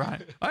are great.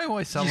 I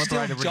always You're celebrate still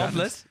a redundancy.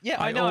 jobless.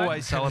 Yeah, I know.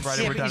 always celebrate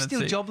a Yeah, but you're redundancy.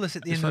 still jobless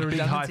at the Just end of like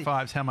the big high redundancy.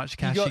 fives. How much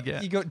cash you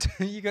get?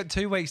 You got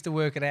 2 weeks to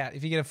work it out.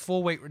 If you get a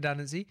 4-week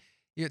redundancy,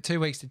 you got 2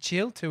 weeks to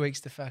chill, 2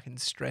 weeks to fucking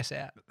stress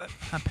out.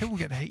 People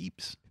get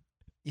heaps.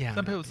 Yeah,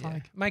 Some I know, people, it's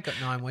like- mate got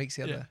 9 weeks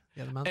the Yeah.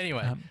 other month.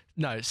 Anyway, Um,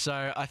 no.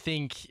 So I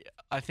think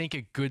a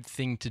good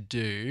thing to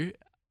do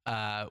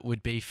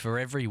would be for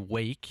every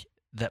week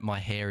that my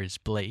hair is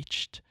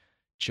bleached,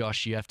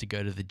 Josh, you have to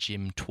go to the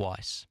gym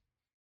twice.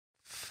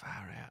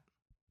 Far out.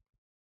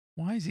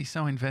 Why is he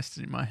so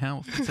invested in my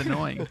health? It's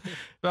annoying.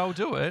 But I'll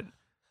do it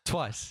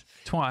Twice.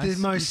 twice.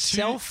 The most Two-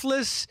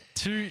 selfless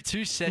Two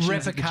sessions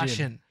at the gym.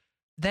 repercussion.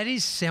 That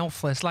is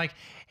selfless. Like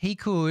he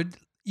could.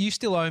 You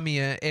still owe me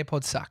a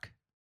AirPod suck,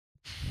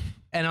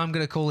 and I'm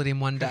going to call it in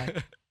one day.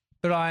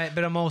 But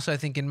I'm also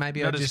thinking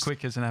maybe Not I as just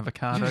quick as an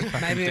avocado.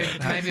 fucking maybe dead.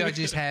 maybe I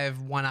just have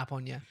one up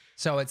on you.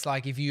 So it's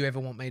like if you ever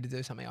want me to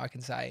do something, I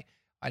can say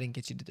I didn't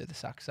get you to do the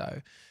suck.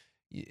 So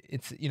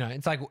it's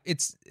it's like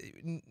it's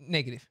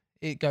negative.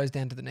 It goes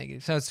down to the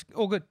negative. So it's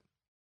all good.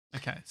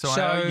 Okay, so I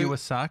So- owe you a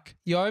suck.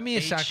 You owe me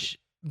a suck.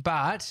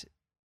 but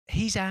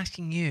he's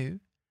asking you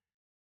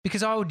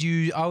because I would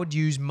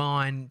use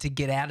mine to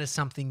get out of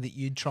something that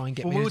you'd try and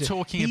get Well, me we to were do.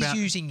 talking He's about-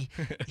 using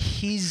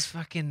his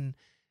fucking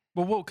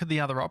Well, what could the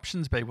other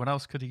options be? What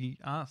else could he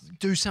ask?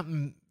 do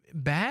something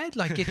bad,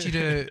 like get you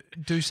to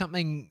do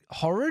something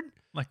horrid.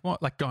 Like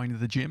what? Like going to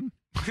the gym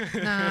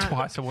Nah.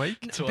 twice a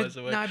week? Twice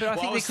a week. No, but I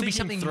think was there could be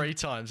thinking something. 3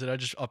 times, and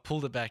I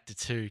pulled it back to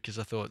 2 because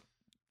I thought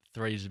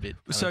 3 is a bit.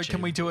 So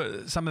can we do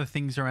unachievable. it? Some of the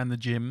things around the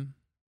gym.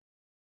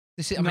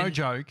 This is, No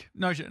joke.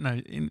 No.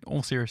 In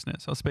all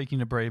seriousness, I was speaking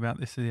to Bree about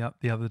this the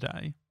other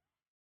day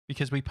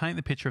because we paint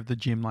the picture of the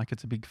gym like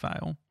it's a big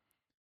fail.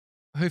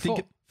 Who think for?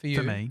 it- For you?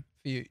 For me,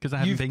 For you? because I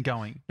haven't You've- been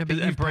going. No, but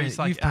and you've Bree's painted-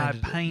 like, you've it painted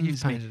it. pains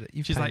You've me. painted it.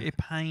 You've She's like, painted it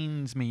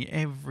pains me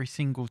every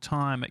single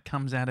time it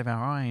comes out of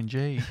our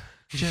ING.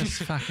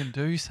 Just fucking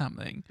do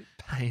something. it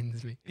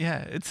pains me. Yeah,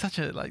 it's such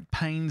a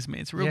pains me.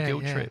 It's a real Yeah,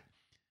 guilt yeah. trip.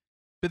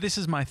 But this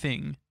is my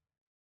thing.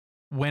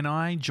 When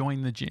I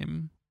joined the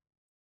gym,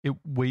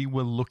 we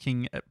were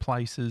looking at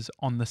places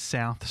on the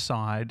south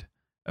side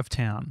of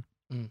town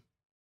Mm.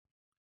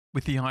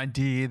 with the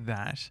idea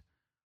that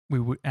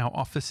our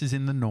office is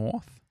in the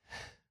north,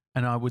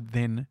 and I would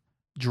then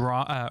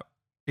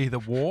either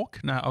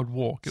walk. No, I would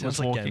walk. It Sounds was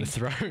like walking. Game of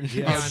Thrones.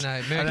 Yeah. Yeah, I know.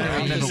 I've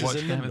Mercury, never is, watched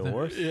in Game the of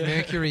Thrones. north.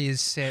 Mercury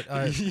is set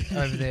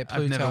over there.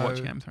 Pluto I've never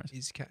watched Game of Thrones.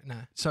 is no.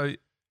 So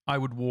I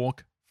would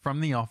walk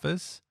from the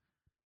office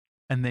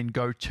and then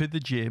go to the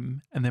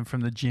gym, and then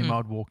from the gym Mm.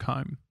 I'd walk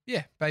home.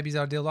 Yeah, baby's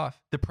ideal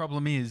life. The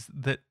problem is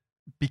that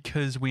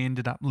because we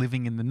ended up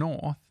living in the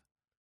north,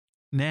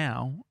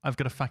 now I've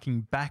got to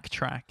fucking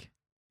backtrack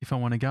if I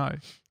want to go.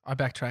 I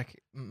backtrack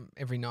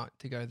every night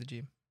to go to the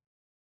gym.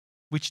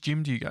 Which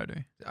gym do you go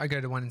to? I go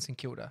to one in St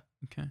Kilda,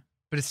 Okay.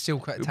 but it's still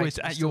quite. Well, it's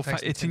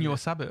at it's in your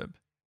suburb.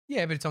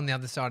 Yeah, but it's on the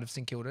other side of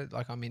St Kilda.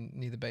 Like I'm in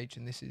near the beach,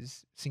 and this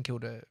is St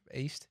Kilda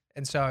East,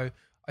 and so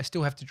I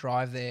still have to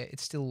drive there.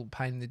 It's still a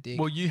pain in the dick.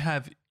 Well, you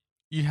have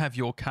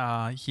your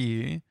car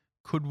here.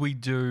 Could we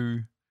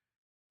do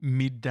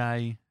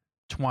midday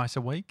twice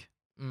a week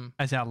Mm.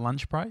 as our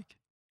lunch break?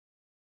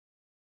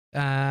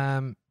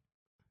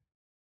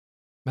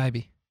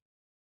 Maybe.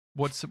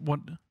 What?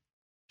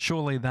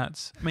 Surely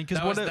that's. I mean,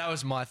 because That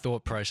was my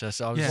thought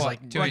process. I was Yeah. just What,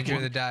 like, doing like,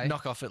 during the day?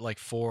 knock off at like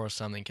 4 or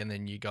something, and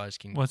then you guys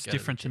can. what's go to the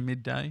different to gym.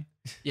 midday?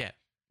 Yeah.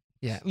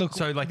 Yeah. Look.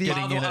 So, like, the-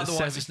 getting in at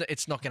Otherwise, 7.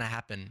 it's not going to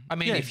happen. I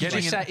mean, Yeah, if you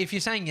getting just in- if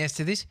you're saying yes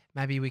to this,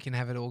 maybe we can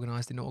have it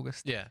organised in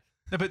August. Yeah.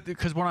 No, but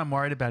because what I'm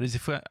worried about is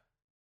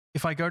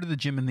if I go to the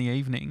gym in the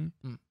evening,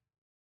 Mm.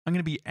 I'm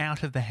going to be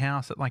out of the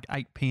house at like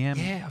 8 p.m.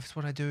 Yeah, that's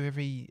what I do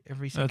every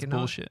That's second night.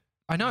 bullshit.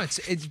 I know it's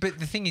but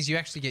the thing is, you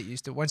actually get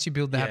used to it once you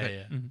build the Yeah,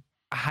 habit. yeah.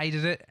 I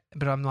hated it,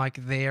 but I'm like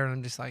there, and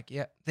I'm just like,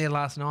 yeah, there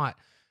last night.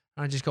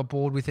 And I just got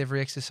bored with every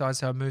exercise,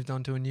 so I moved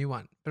on to a new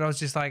one. But I was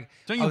just like,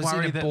 Don't I you was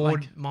worry in a that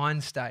bored like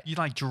mind state. you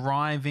like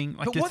driving?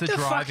 Like But it's what the fuck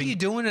are driving. you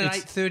doing at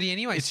it's- 8:30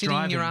 anyway? it's Sitting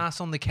your driving. ass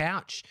on the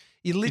couch.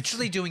 You're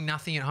literally doing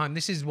nothing at home.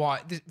 This is why,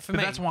 for But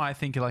me. that's why I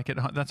think like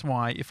that's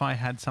why if I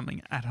had something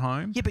at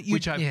home, Yeah, but you-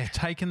 which I've yeah.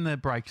 taken the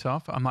brakes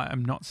off,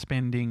 I'm not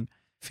spending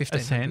a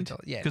cent $1,500.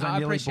 Yeah, because no, I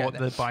nearly appreciate bought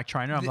that. the bike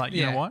trainer. I'm The- like,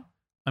 you know yeah. what?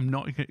 I'm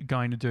not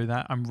going to do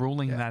that. I'm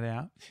ruling Yeah. that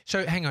out.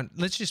 So hang on,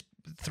 let's just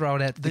throw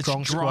it out to the This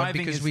Gong Squad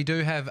driving because is- we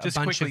do have a just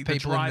bunch quickly, of the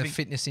people in the driving-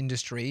 fitness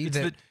industry It's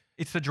that.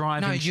 the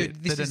driving No,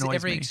 shit this that is annoys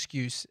every me.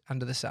 excuse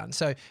under the sun.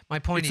 So my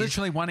point It's is,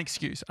 literally one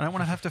excuse. I don't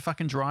want to have to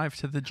fucking drive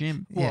to the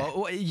gym. Yeah.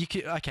 Well, you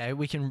can, okay,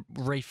 we can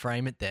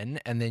reframe it then,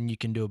 and then you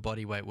can do a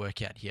body weight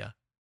workout here.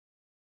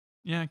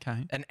 Yeah,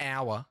 okay. An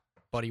hour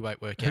body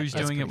weight workout. Who's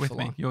That's doing it pretty with full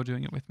me? on. You're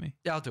doing it with me.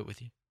 Yeah, I'll do it with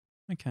you.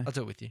 Okay. I'll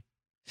do it with you.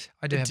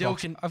 I do have Dill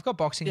boxing. can- I've got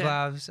boxing Yeah.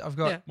 gloves. I've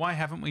got Yeah. Why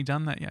haven't we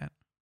done that yet?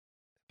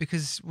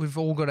 because we've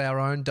all got our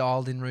own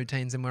dialed in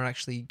routines, and we're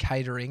actually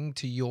catering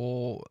to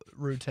your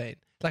routine.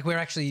 Like we're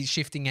actually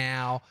shifting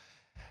our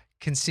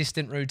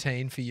consistent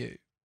routine for you.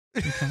 I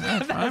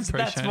that's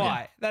appreciate it.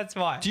 why. That's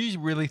why. Do you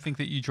really think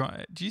that you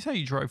drive? Do you say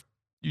you drive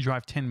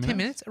 10 minutes? 10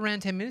 minutes, around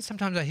 10 minutes.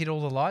 Sometimes I hit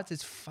all the lights.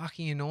 It's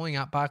fucking annoying.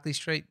 Up Barclay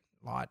Street,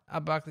 light.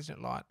 Up Barclay Street,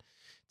 light.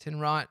 10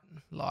 right,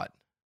 light.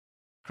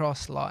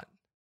 Cross, light.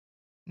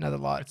 Another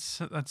light.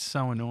 That's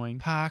so annoying.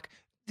 Park.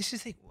 This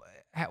is the.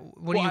 What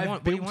Well, do you I've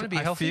want? What do you built- want to be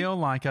I healthy? feel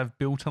like I've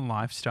built a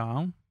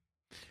lifestyle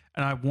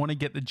and I want to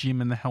get the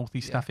gym and the healthy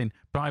Yeah. stuff in.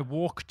 But I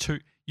walk to,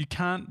 you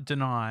can't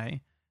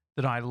deny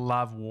that I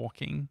love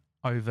walking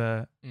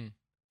over.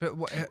 But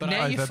But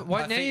now I- you. over-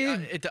 What I now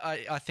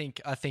think,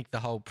 you? I think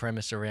the whole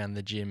premise around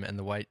the gym and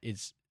the weight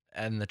is,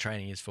 and the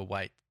training is for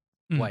weight,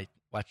 Mm.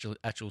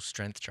 actual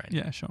strength training.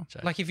 Yeah, sure.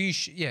 So, Like if you.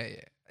 Yeah.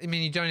 I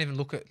mean, you don't even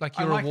look at like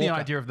I you're like a walker. the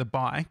idea of the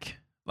bike,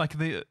 like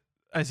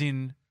as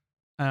in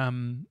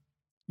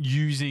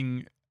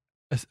using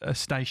a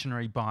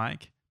stationary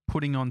bike,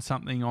 putting on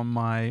something on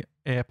my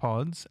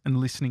AirPods and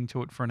listening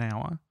to it for an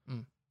hour.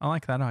 Mm. I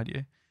like that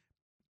idea.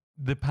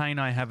 The pain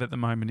I have at the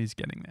moment is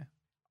getting there.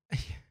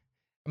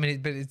 I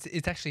mean, but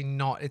it's actually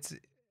not.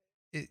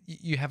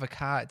 You have a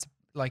car. It's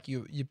like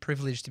you're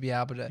privileged to be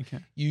able to Okay.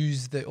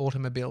 use the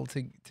automobile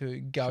to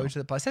go Sure. to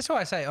the place. That's why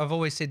I say I've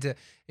always said to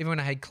even when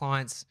I had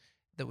clients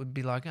that would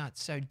be like, "Oh,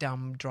 it's so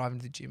dumb driving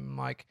to the gym." I'm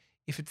like,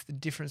 if it's the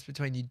difference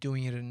between you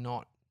doing it and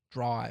not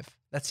drive.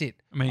 That's it.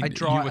 I mean, I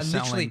drive. you were I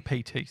literally,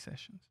 selling PT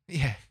sessions.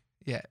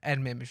 yeah,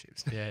 and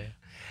memberships. Yeah.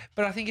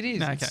 But I think it is.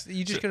 No, It's- okay.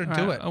 you just So, got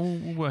to do it.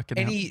 We'll work it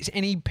out.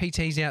 Any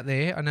PTs out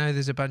there? I know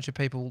there's a bunch of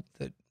people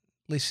that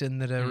listen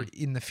that are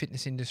in the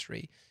fitness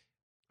industry.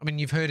 I mean,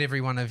 you've heard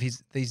every one of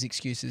these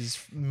excuses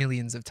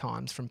millions of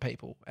times from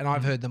people, and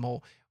I've heard them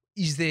all.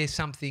 Is there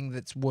something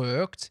that's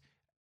worked,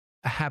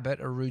 a habit,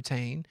 a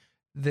routine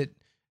that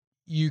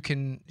you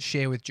can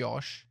share with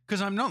Josh?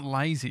 Because I'm not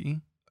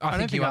lazy. I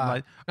think you I'm are.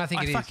 lazy. I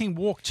think I it is. fucking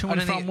walk to I and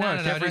don't think- from no, work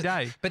no, no, every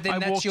don't- day. But then I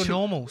that's walk your to-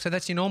 normal. So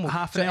that's your normal.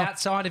 Half So an hour.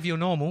 outside of your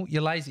normal,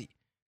 you're lazy.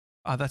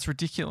 Oh, that's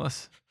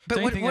ridiculous. But,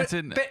 Don't you think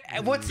that's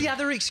but what's the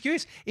other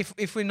excuse?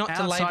 If we're not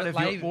to outside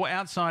label, of or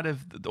outside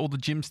of all the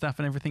gym stuff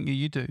and everything that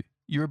you do,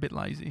 you're a bit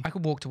lazy. I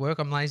could walk to work.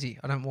 I'm lazy.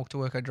 I don't walk to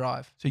work. I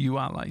drive. So you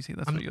are lazy.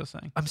 That's what you're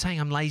saying. I'm saying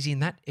I'm lazy in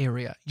that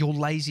area. You're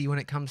lazy when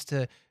it comes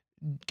to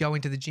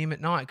going to the gym at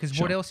night because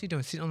what Sure. else are you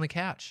doing? Sitting on the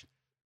couch.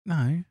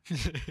 No,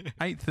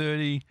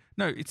 8:30.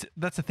 No,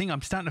 that's the thing.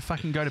 I'm starting to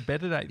fucking go to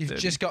bed at 8:30. You've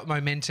just got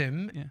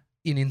momentum Yeah.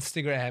 in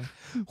Instagram.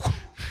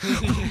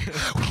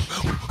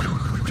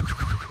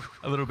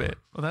 a little bit.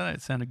 Well,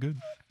 that sounded good.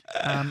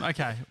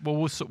 Okay. Well,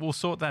 we'll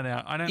sort that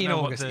out. I don't In know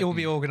August. what It will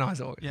be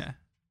organised August. Yeah.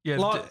 Yeah.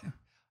 Like-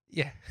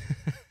 Yeah.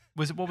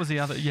 What was the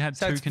other? You had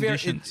So two it's very-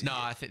 conditions. No,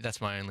 I think that's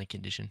my only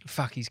condition.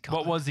 Fuck, he's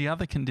What was the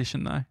other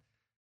condition though?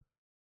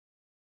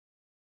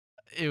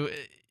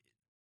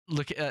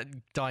 Look at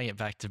dyeing it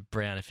back to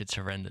brown if it's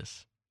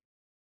horrendous.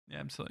 Yeah,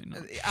 absolutely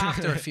not.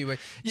 After a few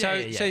weeks.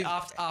 Yeah, So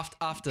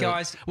after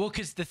guys, well,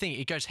 because the thing,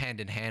 it goes hand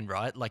in hand,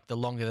 right? Like the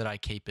longer that I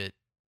keep it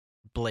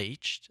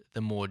bleached,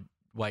 the more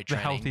weight The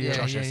training healthier-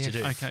 Josh has to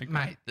do. Okay, great.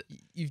 mate,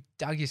 you've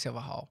dug yourself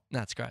a hole,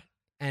 That's great.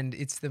 and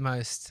it's the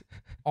most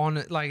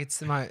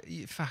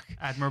fuck.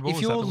 Admirable. If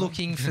is you're that the word?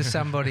 looking for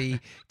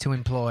somebody to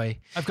employ,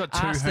 I've got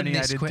two ask them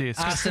this herniated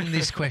discs. ask them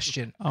this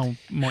question. I'll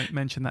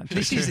mention that too.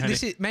 This Two is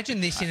herniated-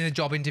 imagine this in a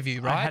job interview,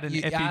 right? I had an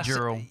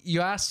epidural.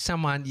 You asked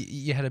someone,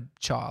 you had a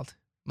child.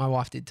 My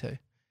wife did too.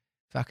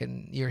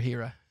 Fucking, you're a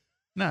hero.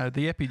 No,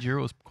 the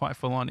epidural is quite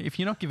full on. If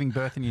you're not giving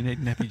birth and you need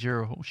an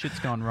epidural, shit's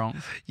gone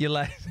wrong. You're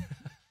like,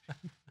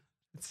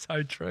 it's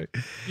so true.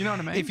 You know what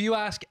I mean? If you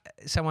ask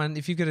someone,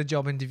 if you got a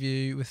job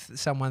interview with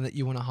someone that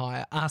you want to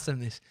hire, ask them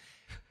this.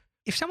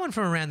 If someone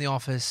from around the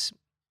office,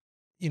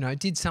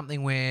 did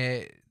something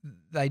where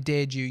they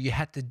dared you, you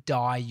had to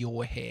dye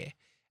your hair.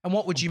 And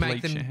what would Or you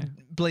make bleach your hair. them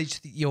bleach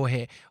your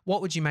hair?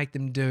 What would you make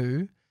them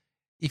do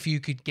if you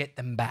could get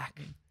them back?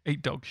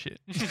 Eat dog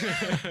shit.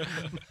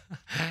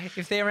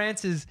 If their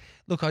answers,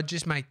 look, I'd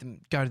just make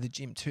them go to the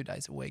gym 2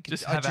 days a week.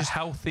 Just I have a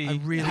healthy, I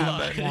really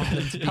want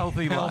them to be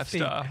healthy healthy.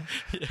 lifestyle.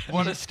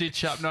 Want a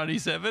stitch up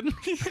 97?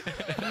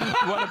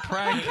 What a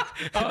prank.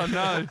 Oh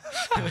no.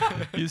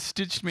 You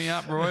stitched me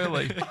up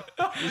royally.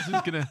 This is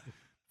going to,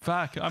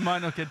 fuck, I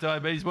might not get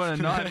diabetes. What a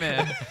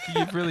nightmare.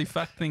 You've really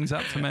fucked things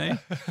up for me. No,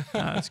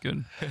 that's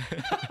good.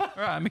 All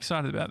right, I'm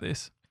excited about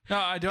this. No,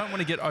 I don't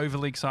want to get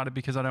overly excited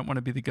because I don't want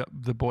to be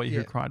the boy who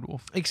Yeah. cried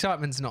wolf.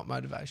 Excitement's not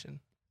motivation.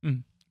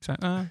 So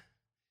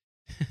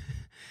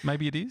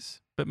maybe it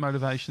is, but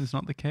motivation's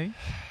not the key.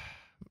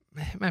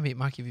 Maybe it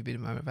might give you a bit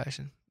of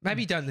motivation.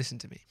 Maybe don't listen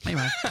to me.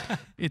 Anyway,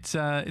 it's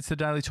the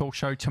Daily Talk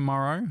Show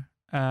tomorrow.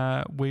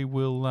 We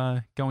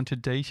will go into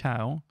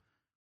detail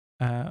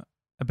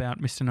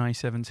about Mr.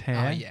 97's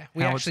hair. Oh, yeah.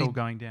 How it's all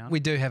going down. We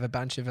do have a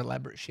bunch of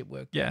elaborate shit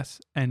work. Yes,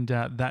 and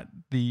that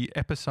the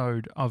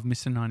episode of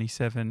Mr.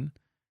 97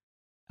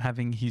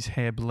 having his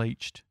hair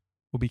bleached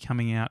will be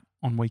coming out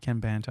on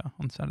Weekend Banter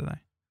on Saturday.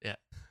 Yeah.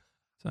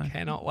 So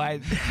Cannot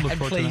wait. Look And forward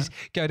to please that.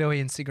 go to our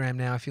Instagram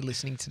now if you're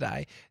listening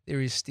today. There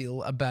is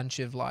still a bunch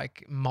of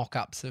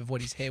mock-ups of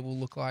what his hair will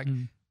look like.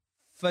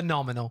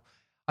 Phenomenal.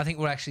 I think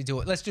we'll actually do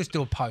it. Let's just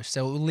do a post.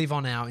 So it will live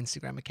on our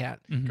Instagram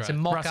account. Mhm. Some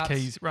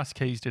mock-ups. Russ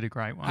Keys did a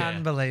great one.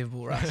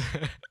 Unbelievable, Russ.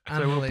 So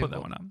Unbelievable. we'll put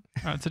that one up.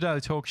 All right, it's a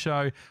Daily Talk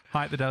Show.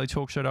 Hi at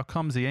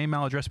thedailytalkshow.com is the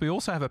email address. We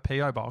also have a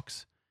PO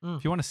box.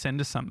 If you want to send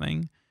us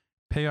something,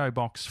 PO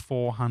Box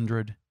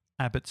 400,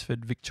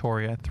 Abbotsford,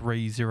 Victoria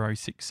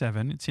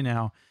 3067. It's in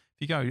our,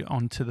 if you go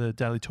onto the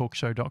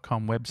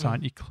dailytalkshow.com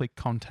website, you click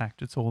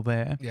contact, it's all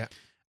there. Yeah.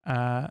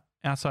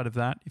 Outside of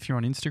that, if you're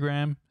on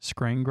Instagram,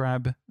 screen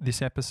grab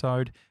this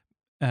episode.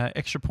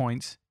 Extra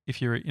points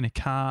if you're in a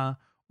car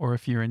or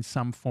if you're in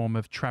some form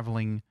of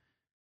traveling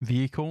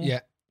vehicle.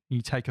 Yeah.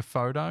 You take a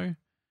photo.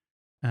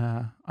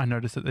 I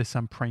noticed that there's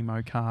some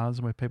primo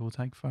cars where people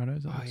take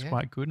photos. It Oh, looks yeah.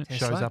 quite good. It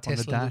Tesla, shows up on the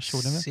Tesla dash or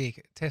looks whatever.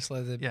 Sick.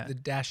 Tesla, Yeah. the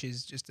dash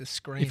is just a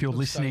screen. If you're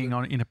Looks so listening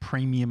good. in a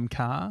premium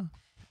car,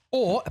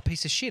 or a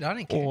piece of shit, I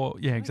don't care. or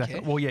yeah, don't exactly.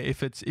 care. Well, yeah,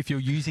 if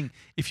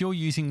you're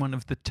using one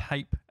of the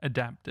tape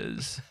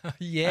adapters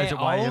yeah, as a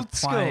way old of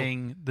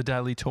playing the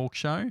Daily Talk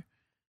Show,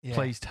 Yeah.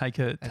 please take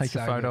a That's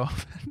so photo good.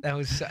 of it. That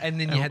was, and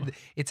then you had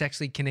it's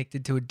actually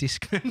connected to a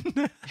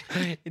Discman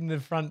in the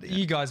front.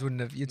 You guys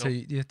wouldn't have. You're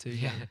too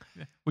young.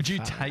 Would you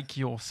Fuck. take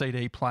your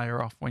CD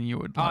player off when you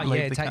would Oh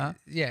leave yeah, the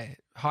car?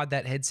 hide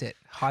that headset.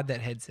 Hide that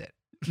headset.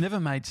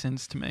 Never made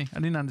sense to me. I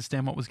didn't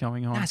understand what was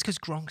going on. No, it's because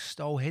Gronk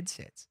stole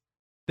headsets.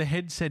 The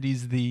headset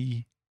is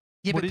the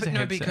Yeah, What but is a no,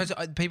 headset? because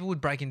people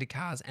would break into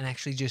cars and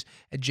actually just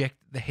eject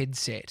the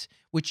headset,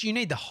 which you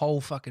need the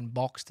whole fucking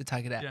box to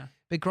take it out. Yeah.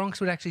 But Gronks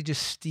would actually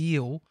just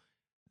steal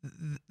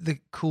the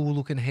cool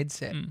looking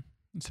headset.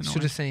 It's Should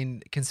annoying. have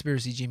seen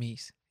Conspiracy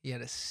Jimmy's. He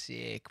had a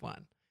sick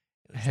one.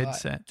 It was like,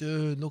 Headset.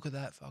 dude, look at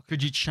that fucking.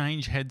 Could you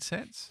change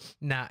headsets?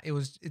 Nah,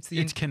 it's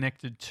It's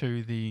connected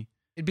to the.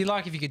 it'd be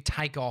like if you could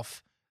take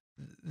off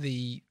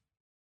the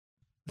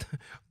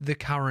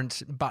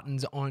current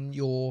buttons on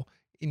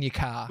in your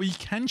car. Well, you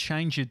can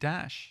change your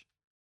dash.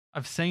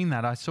 I've seen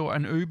that. I saw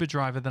an Uber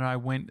driver that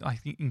I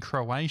think in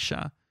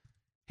Croatia.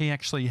 He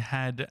actually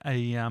had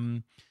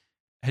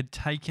had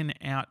taken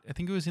out, I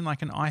think it was in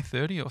like an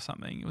i30 or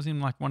something. It was in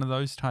like one of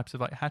those types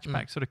of like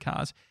hatchback sort of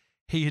cars.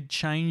 He had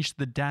changed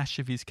the dash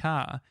of his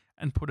car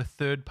and put a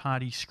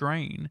third-party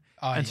screen.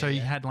 So he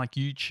had like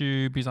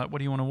YouTube. He's like, what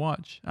do you want to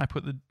watch? I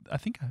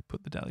think I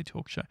put the Daily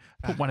Talk Show.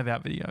 Put one of our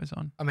videos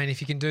on. I mean, if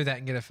you can do that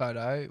and get a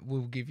photo,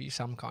 we'll give you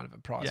some kind of a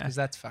prize because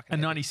that's fucking.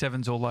 And epic.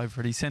 97's all over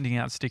it. He's sending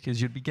out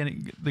stickers. You'd be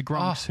getting the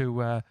Gronks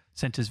who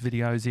sent us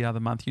videos the other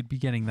month. You'd be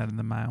getting that in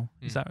the mail.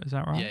 Is that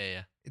right?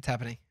 Yeah. It's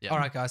happening. Yeah. All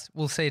right, guys.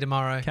 We'll see you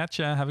tomorrow. Catch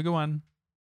ya. Have a good one.